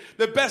communicate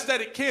the best that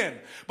it can.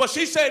 But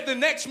she said the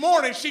next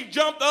morning she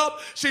jumped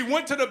up, she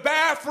went to the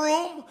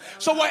bathroom.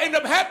 So what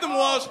ended up happening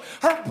was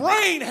her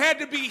brain had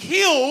to be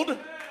healed.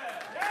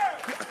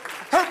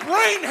 Her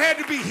brain had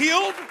to be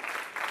healed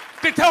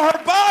to tell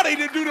her body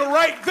to do the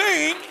right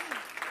thing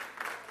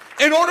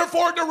in order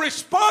for it to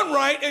respond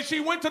right, and she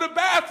went to the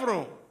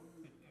bathroom.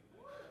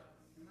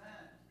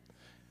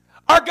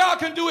 Our God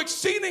can do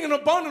exceeding and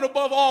abundant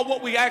above all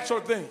what we ask or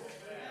think.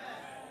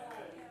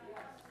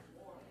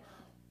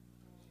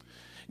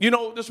 You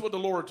know, this is what the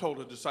Lord told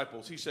the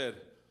disciples. He said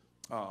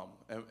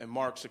in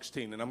Mark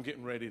 16, and I'm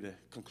getting ready to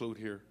conclude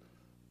here.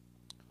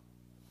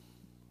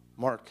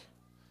 Mark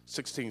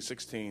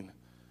 16:16.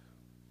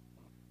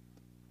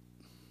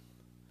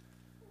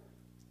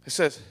 It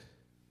says,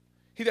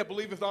 he that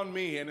believeth on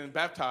me and is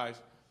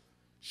baptized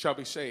shall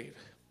be saved.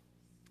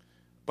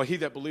 But he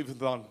that believeth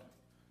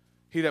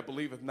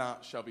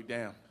not shall be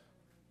damned.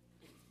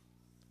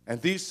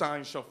 And these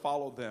signs shall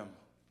follow them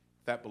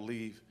that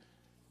believe.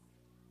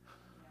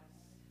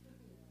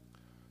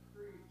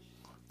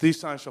 These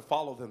signs shall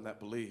follow them that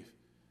believe.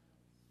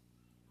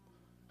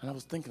 And I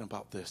was thinking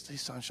about this.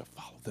 These signs shall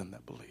follow them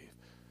that believe.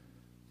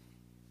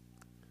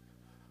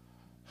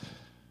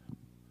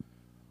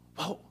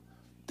 Well,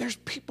 there's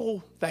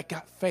people that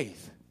got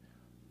faith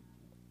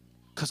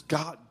because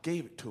God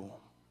gave it to them.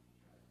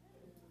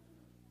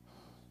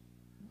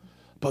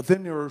 But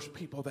then there's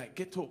people that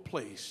get to a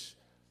place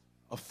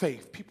of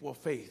faith, people of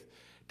faith,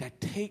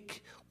 that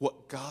take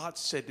what God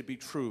said to be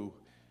true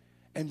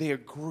and they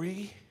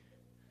agree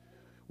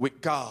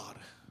with God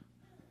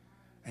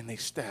and they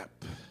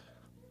step.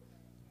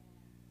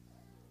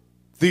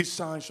 These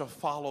signs shall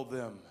follow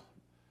them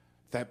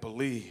that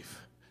believe.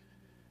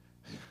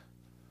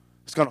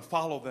 It's going to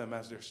follow them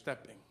as they're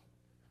stepping,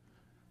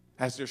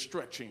 as they're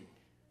stretching,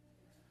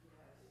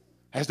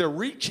 as they're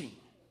reaching.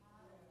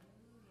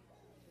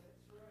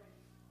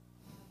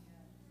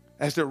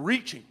 As they're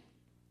reaching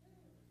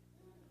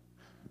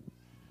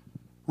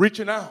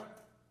out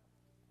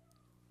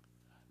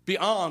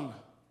beyond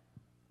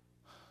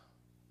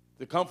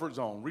the comfort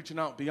zone, reaching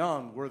out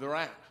beyond where they're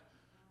at,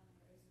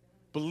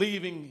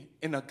 believing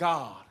in a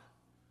God,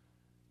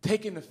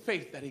 taking the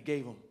faith that he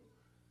gave them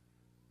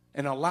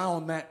and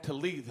allowing that to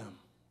lead them,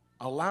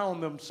 allowing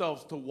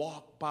themselves to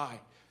walk by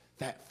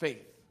that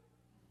faith.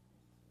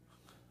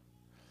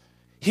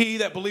 He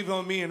that believeth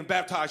on me and is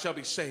baptized shall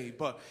be saved,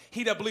 but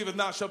he that believeth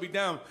not shall be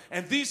damned.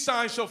 And these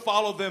signs shall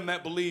follow them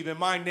that believe. In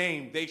my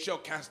name they shall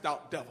cast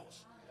out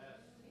devils.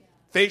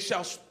 They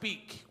shall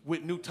speak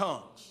with new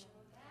tongues.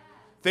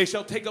 They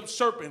shall take up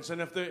serpents, and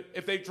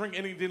if they drink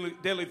any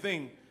deadly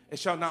thing, it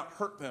shall not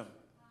hurt them.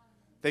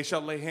 They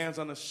shall lay hands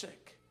on the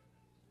sick,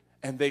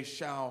 and they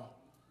shall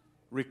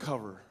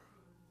recover.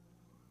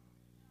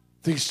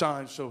 These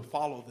signs shall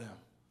follow them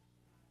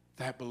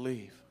that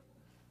believe.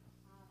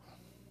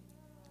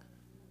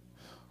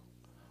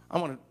 I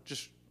want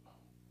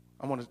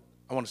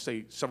to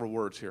say several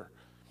words here.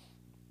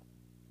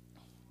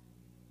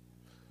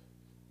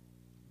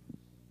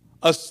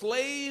 A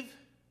slave,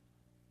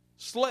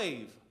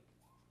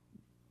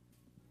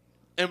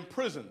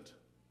 imprisoned,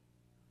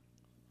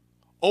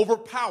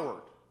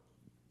 overpowered,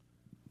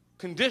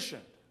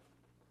 conditioned,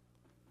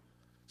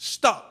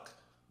 stuck,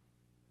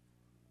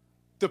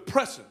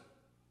 depressing,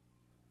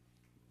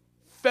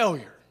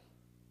 failure.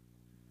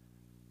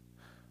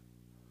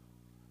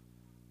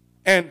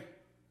 And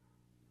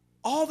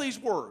all these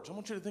words, I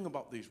want you to think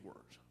about these words.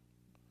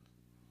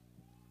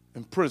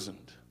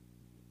 Imprisoned,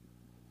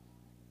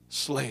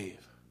 slave,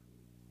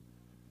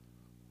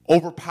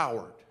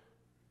 overpowered,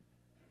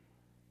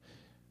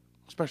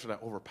 especially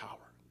that overpowered.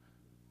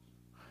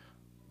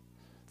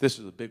 This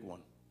is a big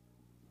one.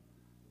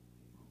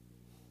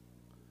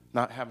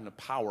 Not having the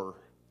power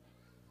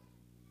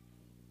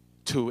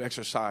to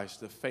exercise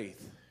the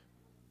faith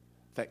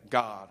that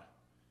God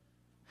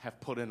have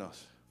put in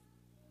us.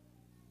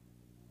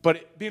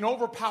 But being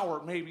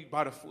overpowered maybe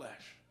by the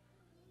flesh,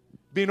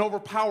 being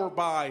overpowered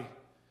by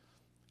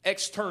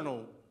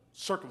external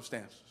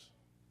circumstances.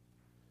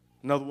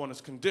 Another one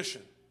is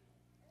condition,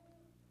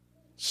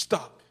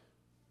 stuck.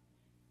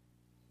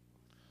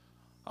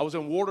 I was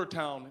in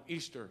Watertown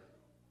Easter.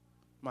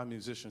 My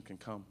musician can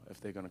come if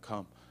they're going to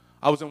come.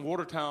 I was in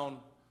Watertown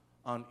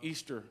on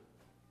Easter,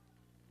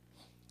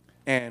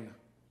 and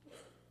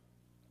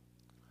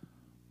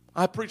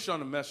I preached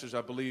on a message,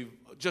 I believe,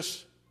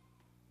 just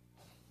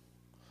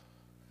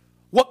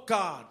what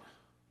God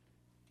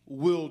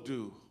will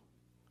do.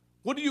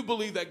 What do you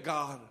believe that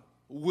God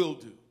will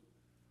do,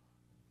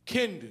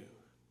 can do?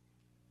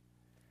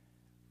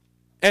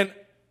 And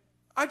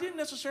I didn't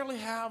necessarily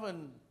have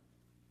an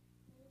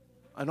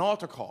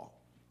altar call.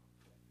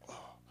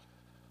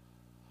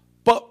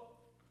 But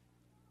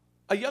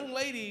a young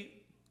lady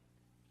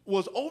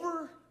was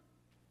over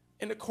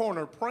in the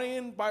corner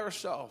praying by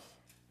herself.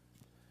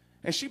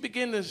 And she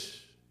began to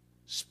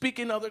speak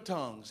in other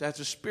tongues as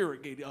the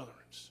Spirit gave the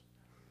utterance.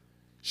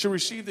 She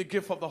received the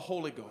gift of the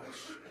Holy Ghost.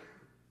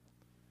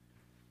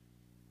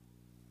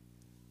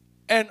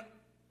 And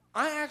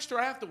I asked her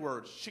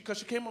afterwards, because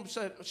she came up and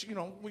said,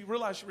 we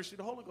realized she received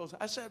the Holy Ghost.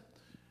 I said,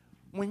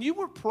 when you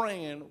were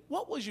praying,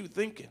 what was you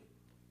thinking?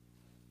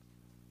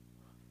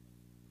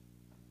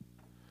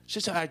 She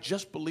said, I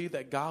just believed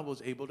that God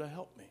was able to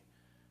help me.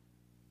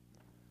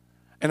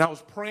 And I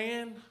was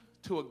praying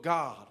to a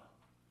God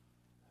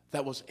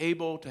that was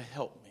able to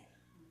help me.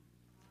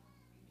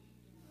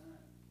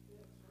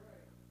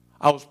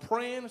 I was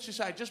praying, and she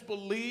said, I just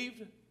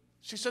believed.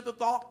 She said the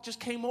thought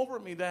just came over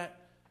me that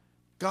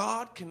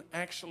God can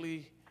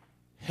actually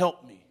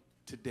help me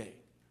today.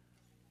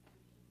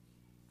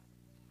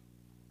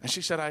 And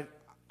she said,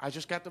 I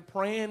just got to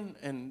praying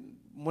and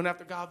went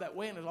after God that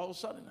way, and all of a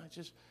sudden,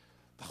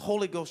 the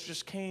Holy Ghost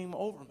just came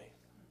over me.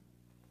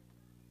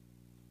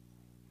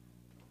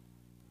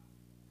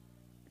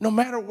 No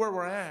matter where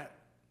we're at,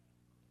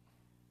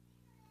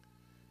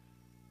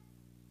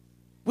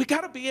 we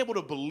got to be able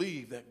to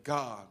believe that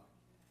God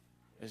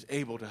is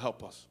able to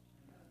help us.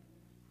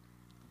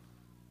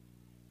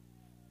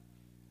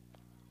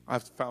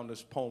 I've found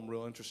this poem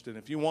real interesting.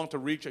 If you want to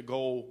reach a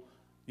goal,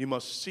 you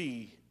must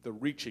see the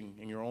reaching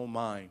in your own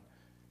mind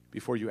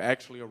before you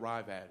actually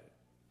arrive at it,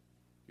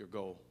 your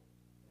goal.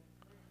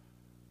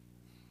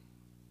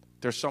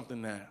 There's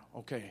something that,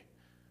 okay,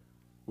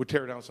 we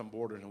tear down some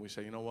borders and we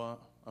say, you know what,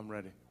 I'm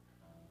ready.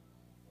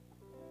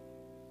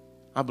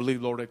 I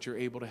believe, Lord, that you're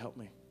able to help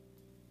me.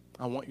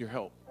 I want your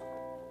help.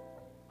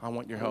 I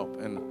want your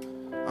help.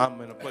 And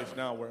I'm in a place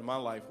now where in my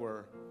life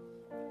where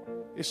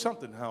it's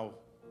something how,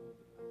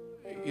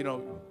 you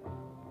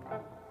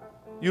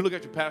look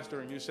at your pastor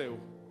and you say,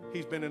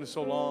 he's been in it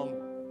so long,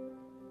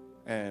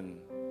 and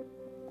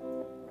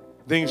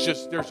there's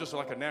just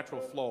like a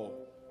natural flow.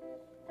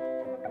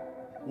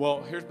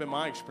 Well, here's been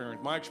my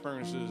experience. My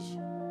experience is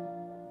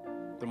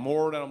the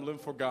more that I'm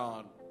living for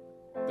God,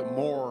 the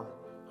more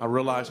I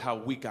realize how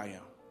weak I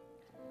am.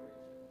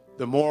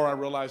 The more I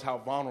realize how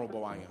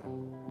vulnerable I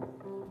am.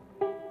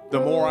 The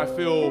more I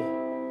feel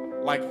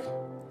like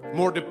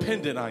more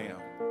dependent I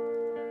am.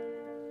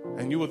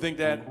 And you would think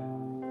that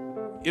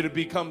it would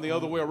become the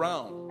other way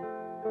around.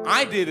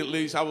 I did, at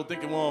least. I was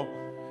thinking, well,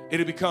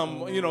 it'd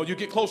become, you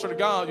get closer to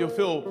God, you'll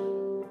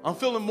feel, I'm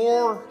feeling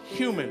more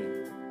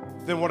human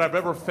than what I've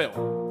ever felt.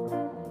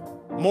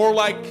 More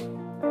like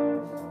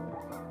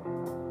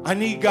I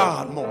need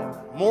God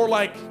more. More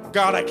like,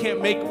 God, I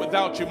can't make it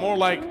without you. More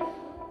like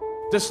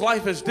this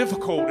life is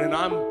difficult and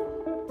I'm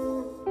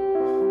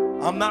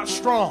not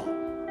strong.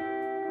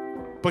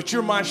 But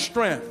you're my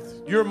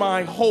strength. You're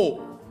my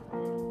hope.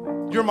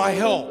 You're my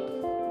help.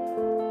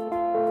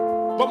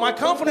 But my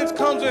confidence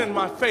comes in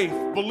my faith,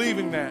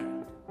 believing that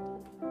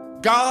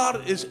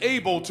God is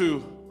able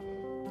to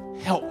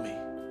help me.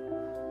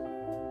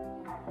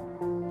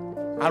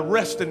 I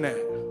rest in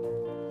that.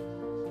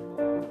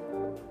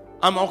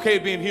 I'm okay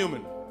being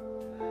human.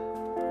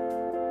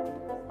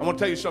 I want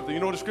to tell you something. You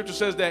know what the scripture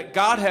says? That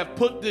God have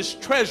put this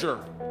treasure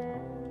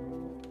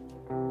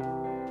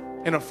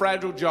in a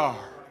fragile jar,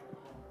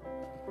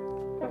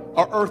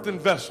 an earthen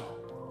vessel.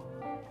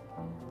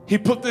 He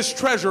put this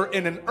treasure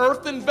in an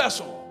earthen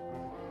vessel.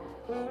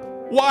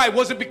 Why?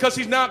 Was it because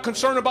he's not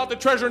concerned about the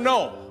treasure?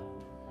 No.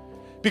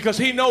 Because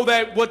he know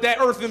that what that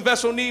earthen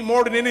vessel need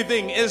more than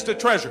anything is the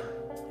treasure.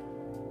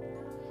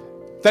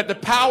 That the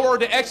power,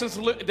 the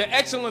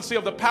excellency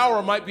of the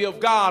power might be of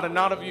God and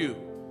not of you.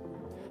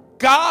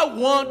 God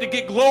wants to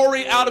get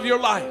glory out of your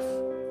life.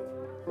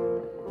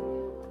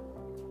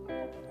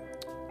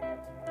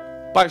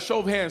 By a show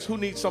of hands, who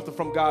needs something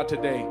from God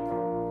today?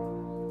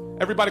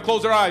 Everybody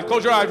close their eyes.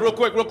 Close your eyes real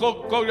quick.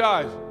 Close your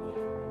eyes.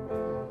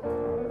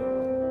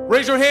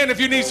 Raise your hand if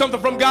you need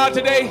something from God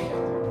today.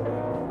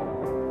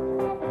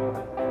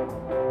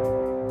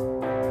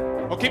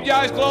 Or keep your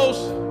eyes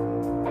closed.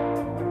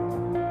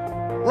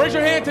 Raise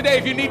your hand today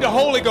if you need the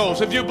Holy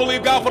Ghost. If you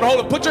believe God for the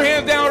Holy Ghost. Put your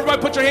hands down.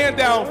 Everybody put your hand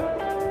down.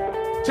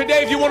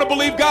 Today, if you want to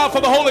believe God for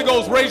the Holy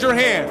Ghost, raise your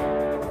hand.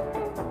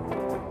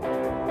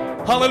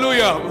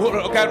 Hallelujah.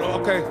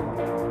 Okay.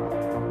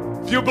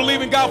 If you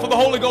believe in God for the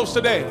Holy Ghost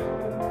today.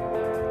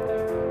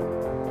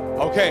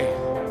 Okay.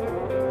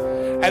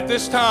 At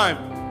this time,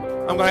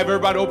 I'm going to have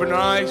everybody open their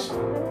eyes.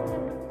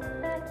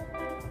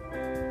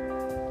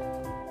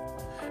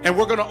 And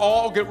we're going to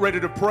all get ready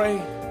to pray.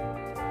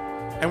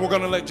 And we're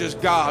going to let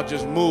just God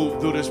just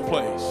move through this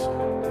place.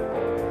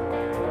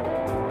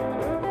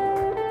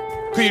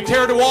 Can you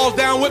tear the walls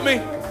down with me?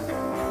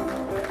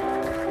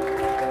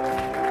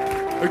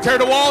 Can you tear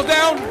the walls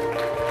down?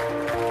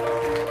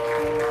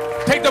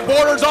 Take the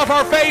borders off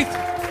our faith.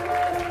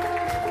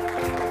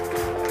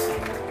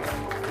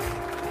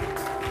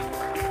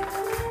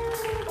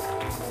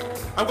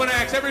 I'm going to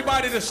ask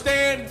everybody to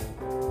stand.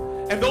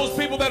 And those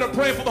people that are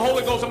praying for the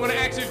Holy Ghost, I'm going to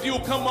ask if you'll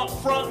come up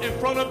front in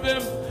front of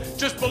them.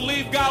 Just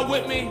believe God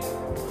with me.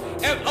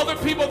 And other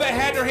people that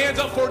had their hands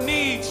up for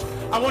needs,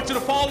 I want you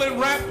to fall in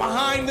right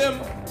behind them.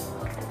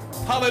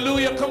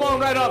 Hallelujah. Come on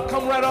right up.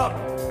 Come right up.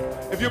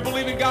 If you're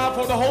believing God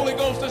for the Holy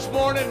Ghost this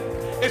morning,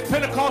 it's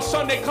Pentecost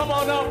Sunday. Come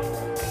on up.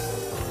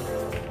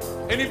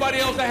 Anybody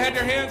else that had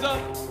their hands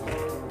up?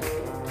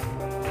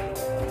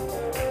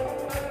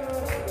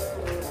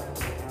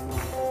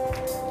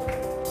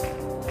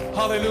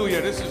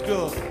 Hallelujah. This is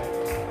good.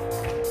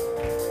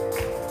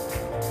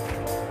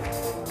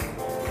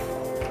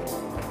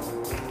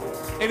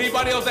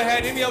 Anybody else that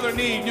had any other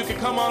need, you can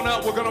come on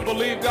up. We're going to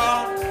believe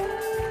God.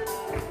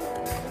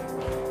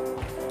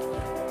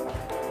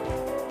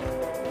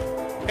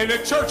 And the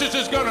church is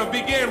just going to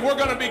begin. We're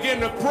going to begin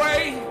to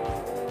pray.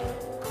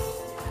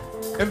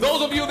 And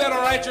those of you that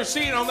are at your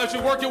seat, unless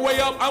you work your way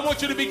up, I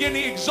want you to begin to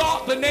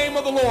exalt the name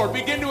of the Lord.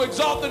 Begin to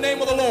exalt the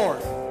name of the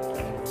Lord.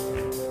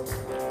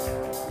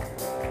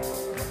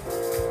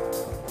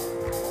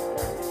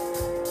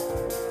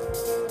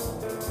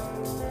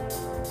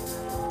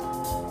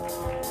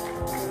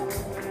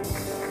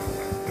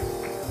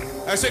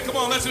 I said, come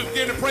on, let's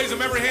begin to praise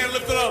him. Every hand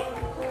lifted up.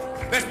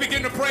 Let's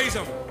begin to praise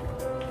him.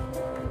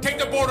 Take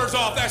the borders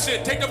off. That's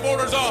it. Take the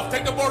borders off.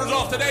 Take the borders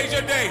off. Today's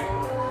your day.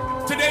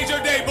 Today's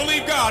your day.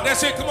 Believe God.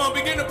 That's it. Come on,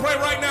 begin to pray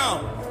right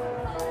now.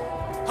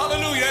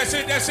 Hallelujah. That's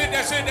it. That's it.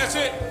 That's it. That's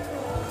it.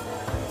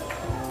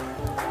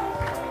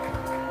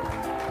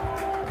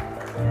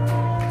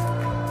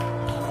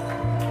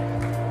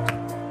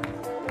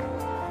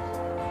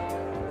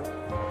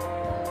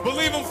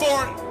 Believe him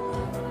for it.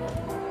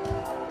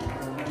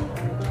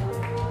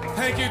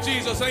 Thank you,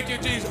 Jesus. Thank you,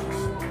 Jesus.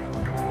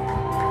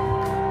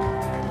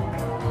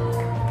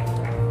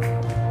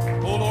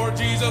 Oh, Lord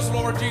Jesus,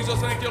 Lord Jesus.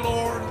 Thank you,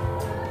 Lord.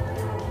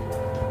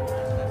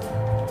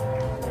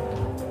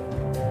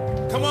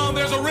 Come on,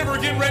 there's a river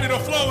getting ready to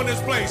flow in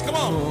this place. Come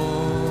on.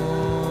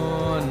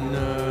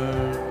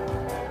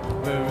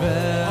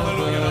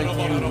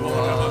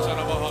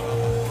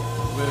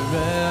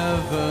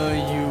 Wherever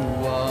you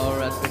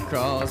are at the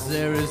cross,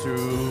 there is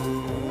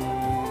room.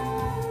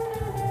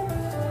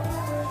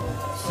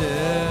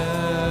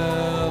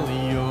 Tell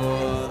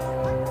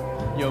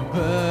your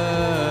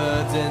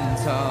burden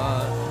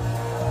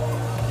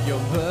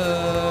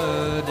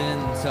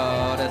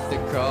taught at the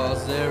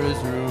cross there is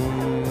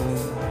room.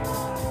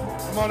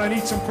 Come on, I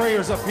need some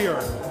prayers up here.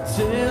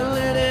 Till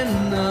it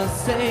in the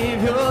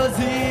Savior's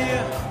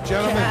ear,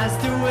 Gentlemen.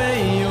 cast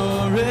away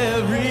your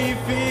every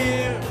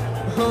fear.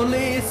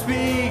 Only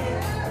speak,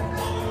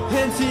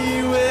 and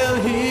He will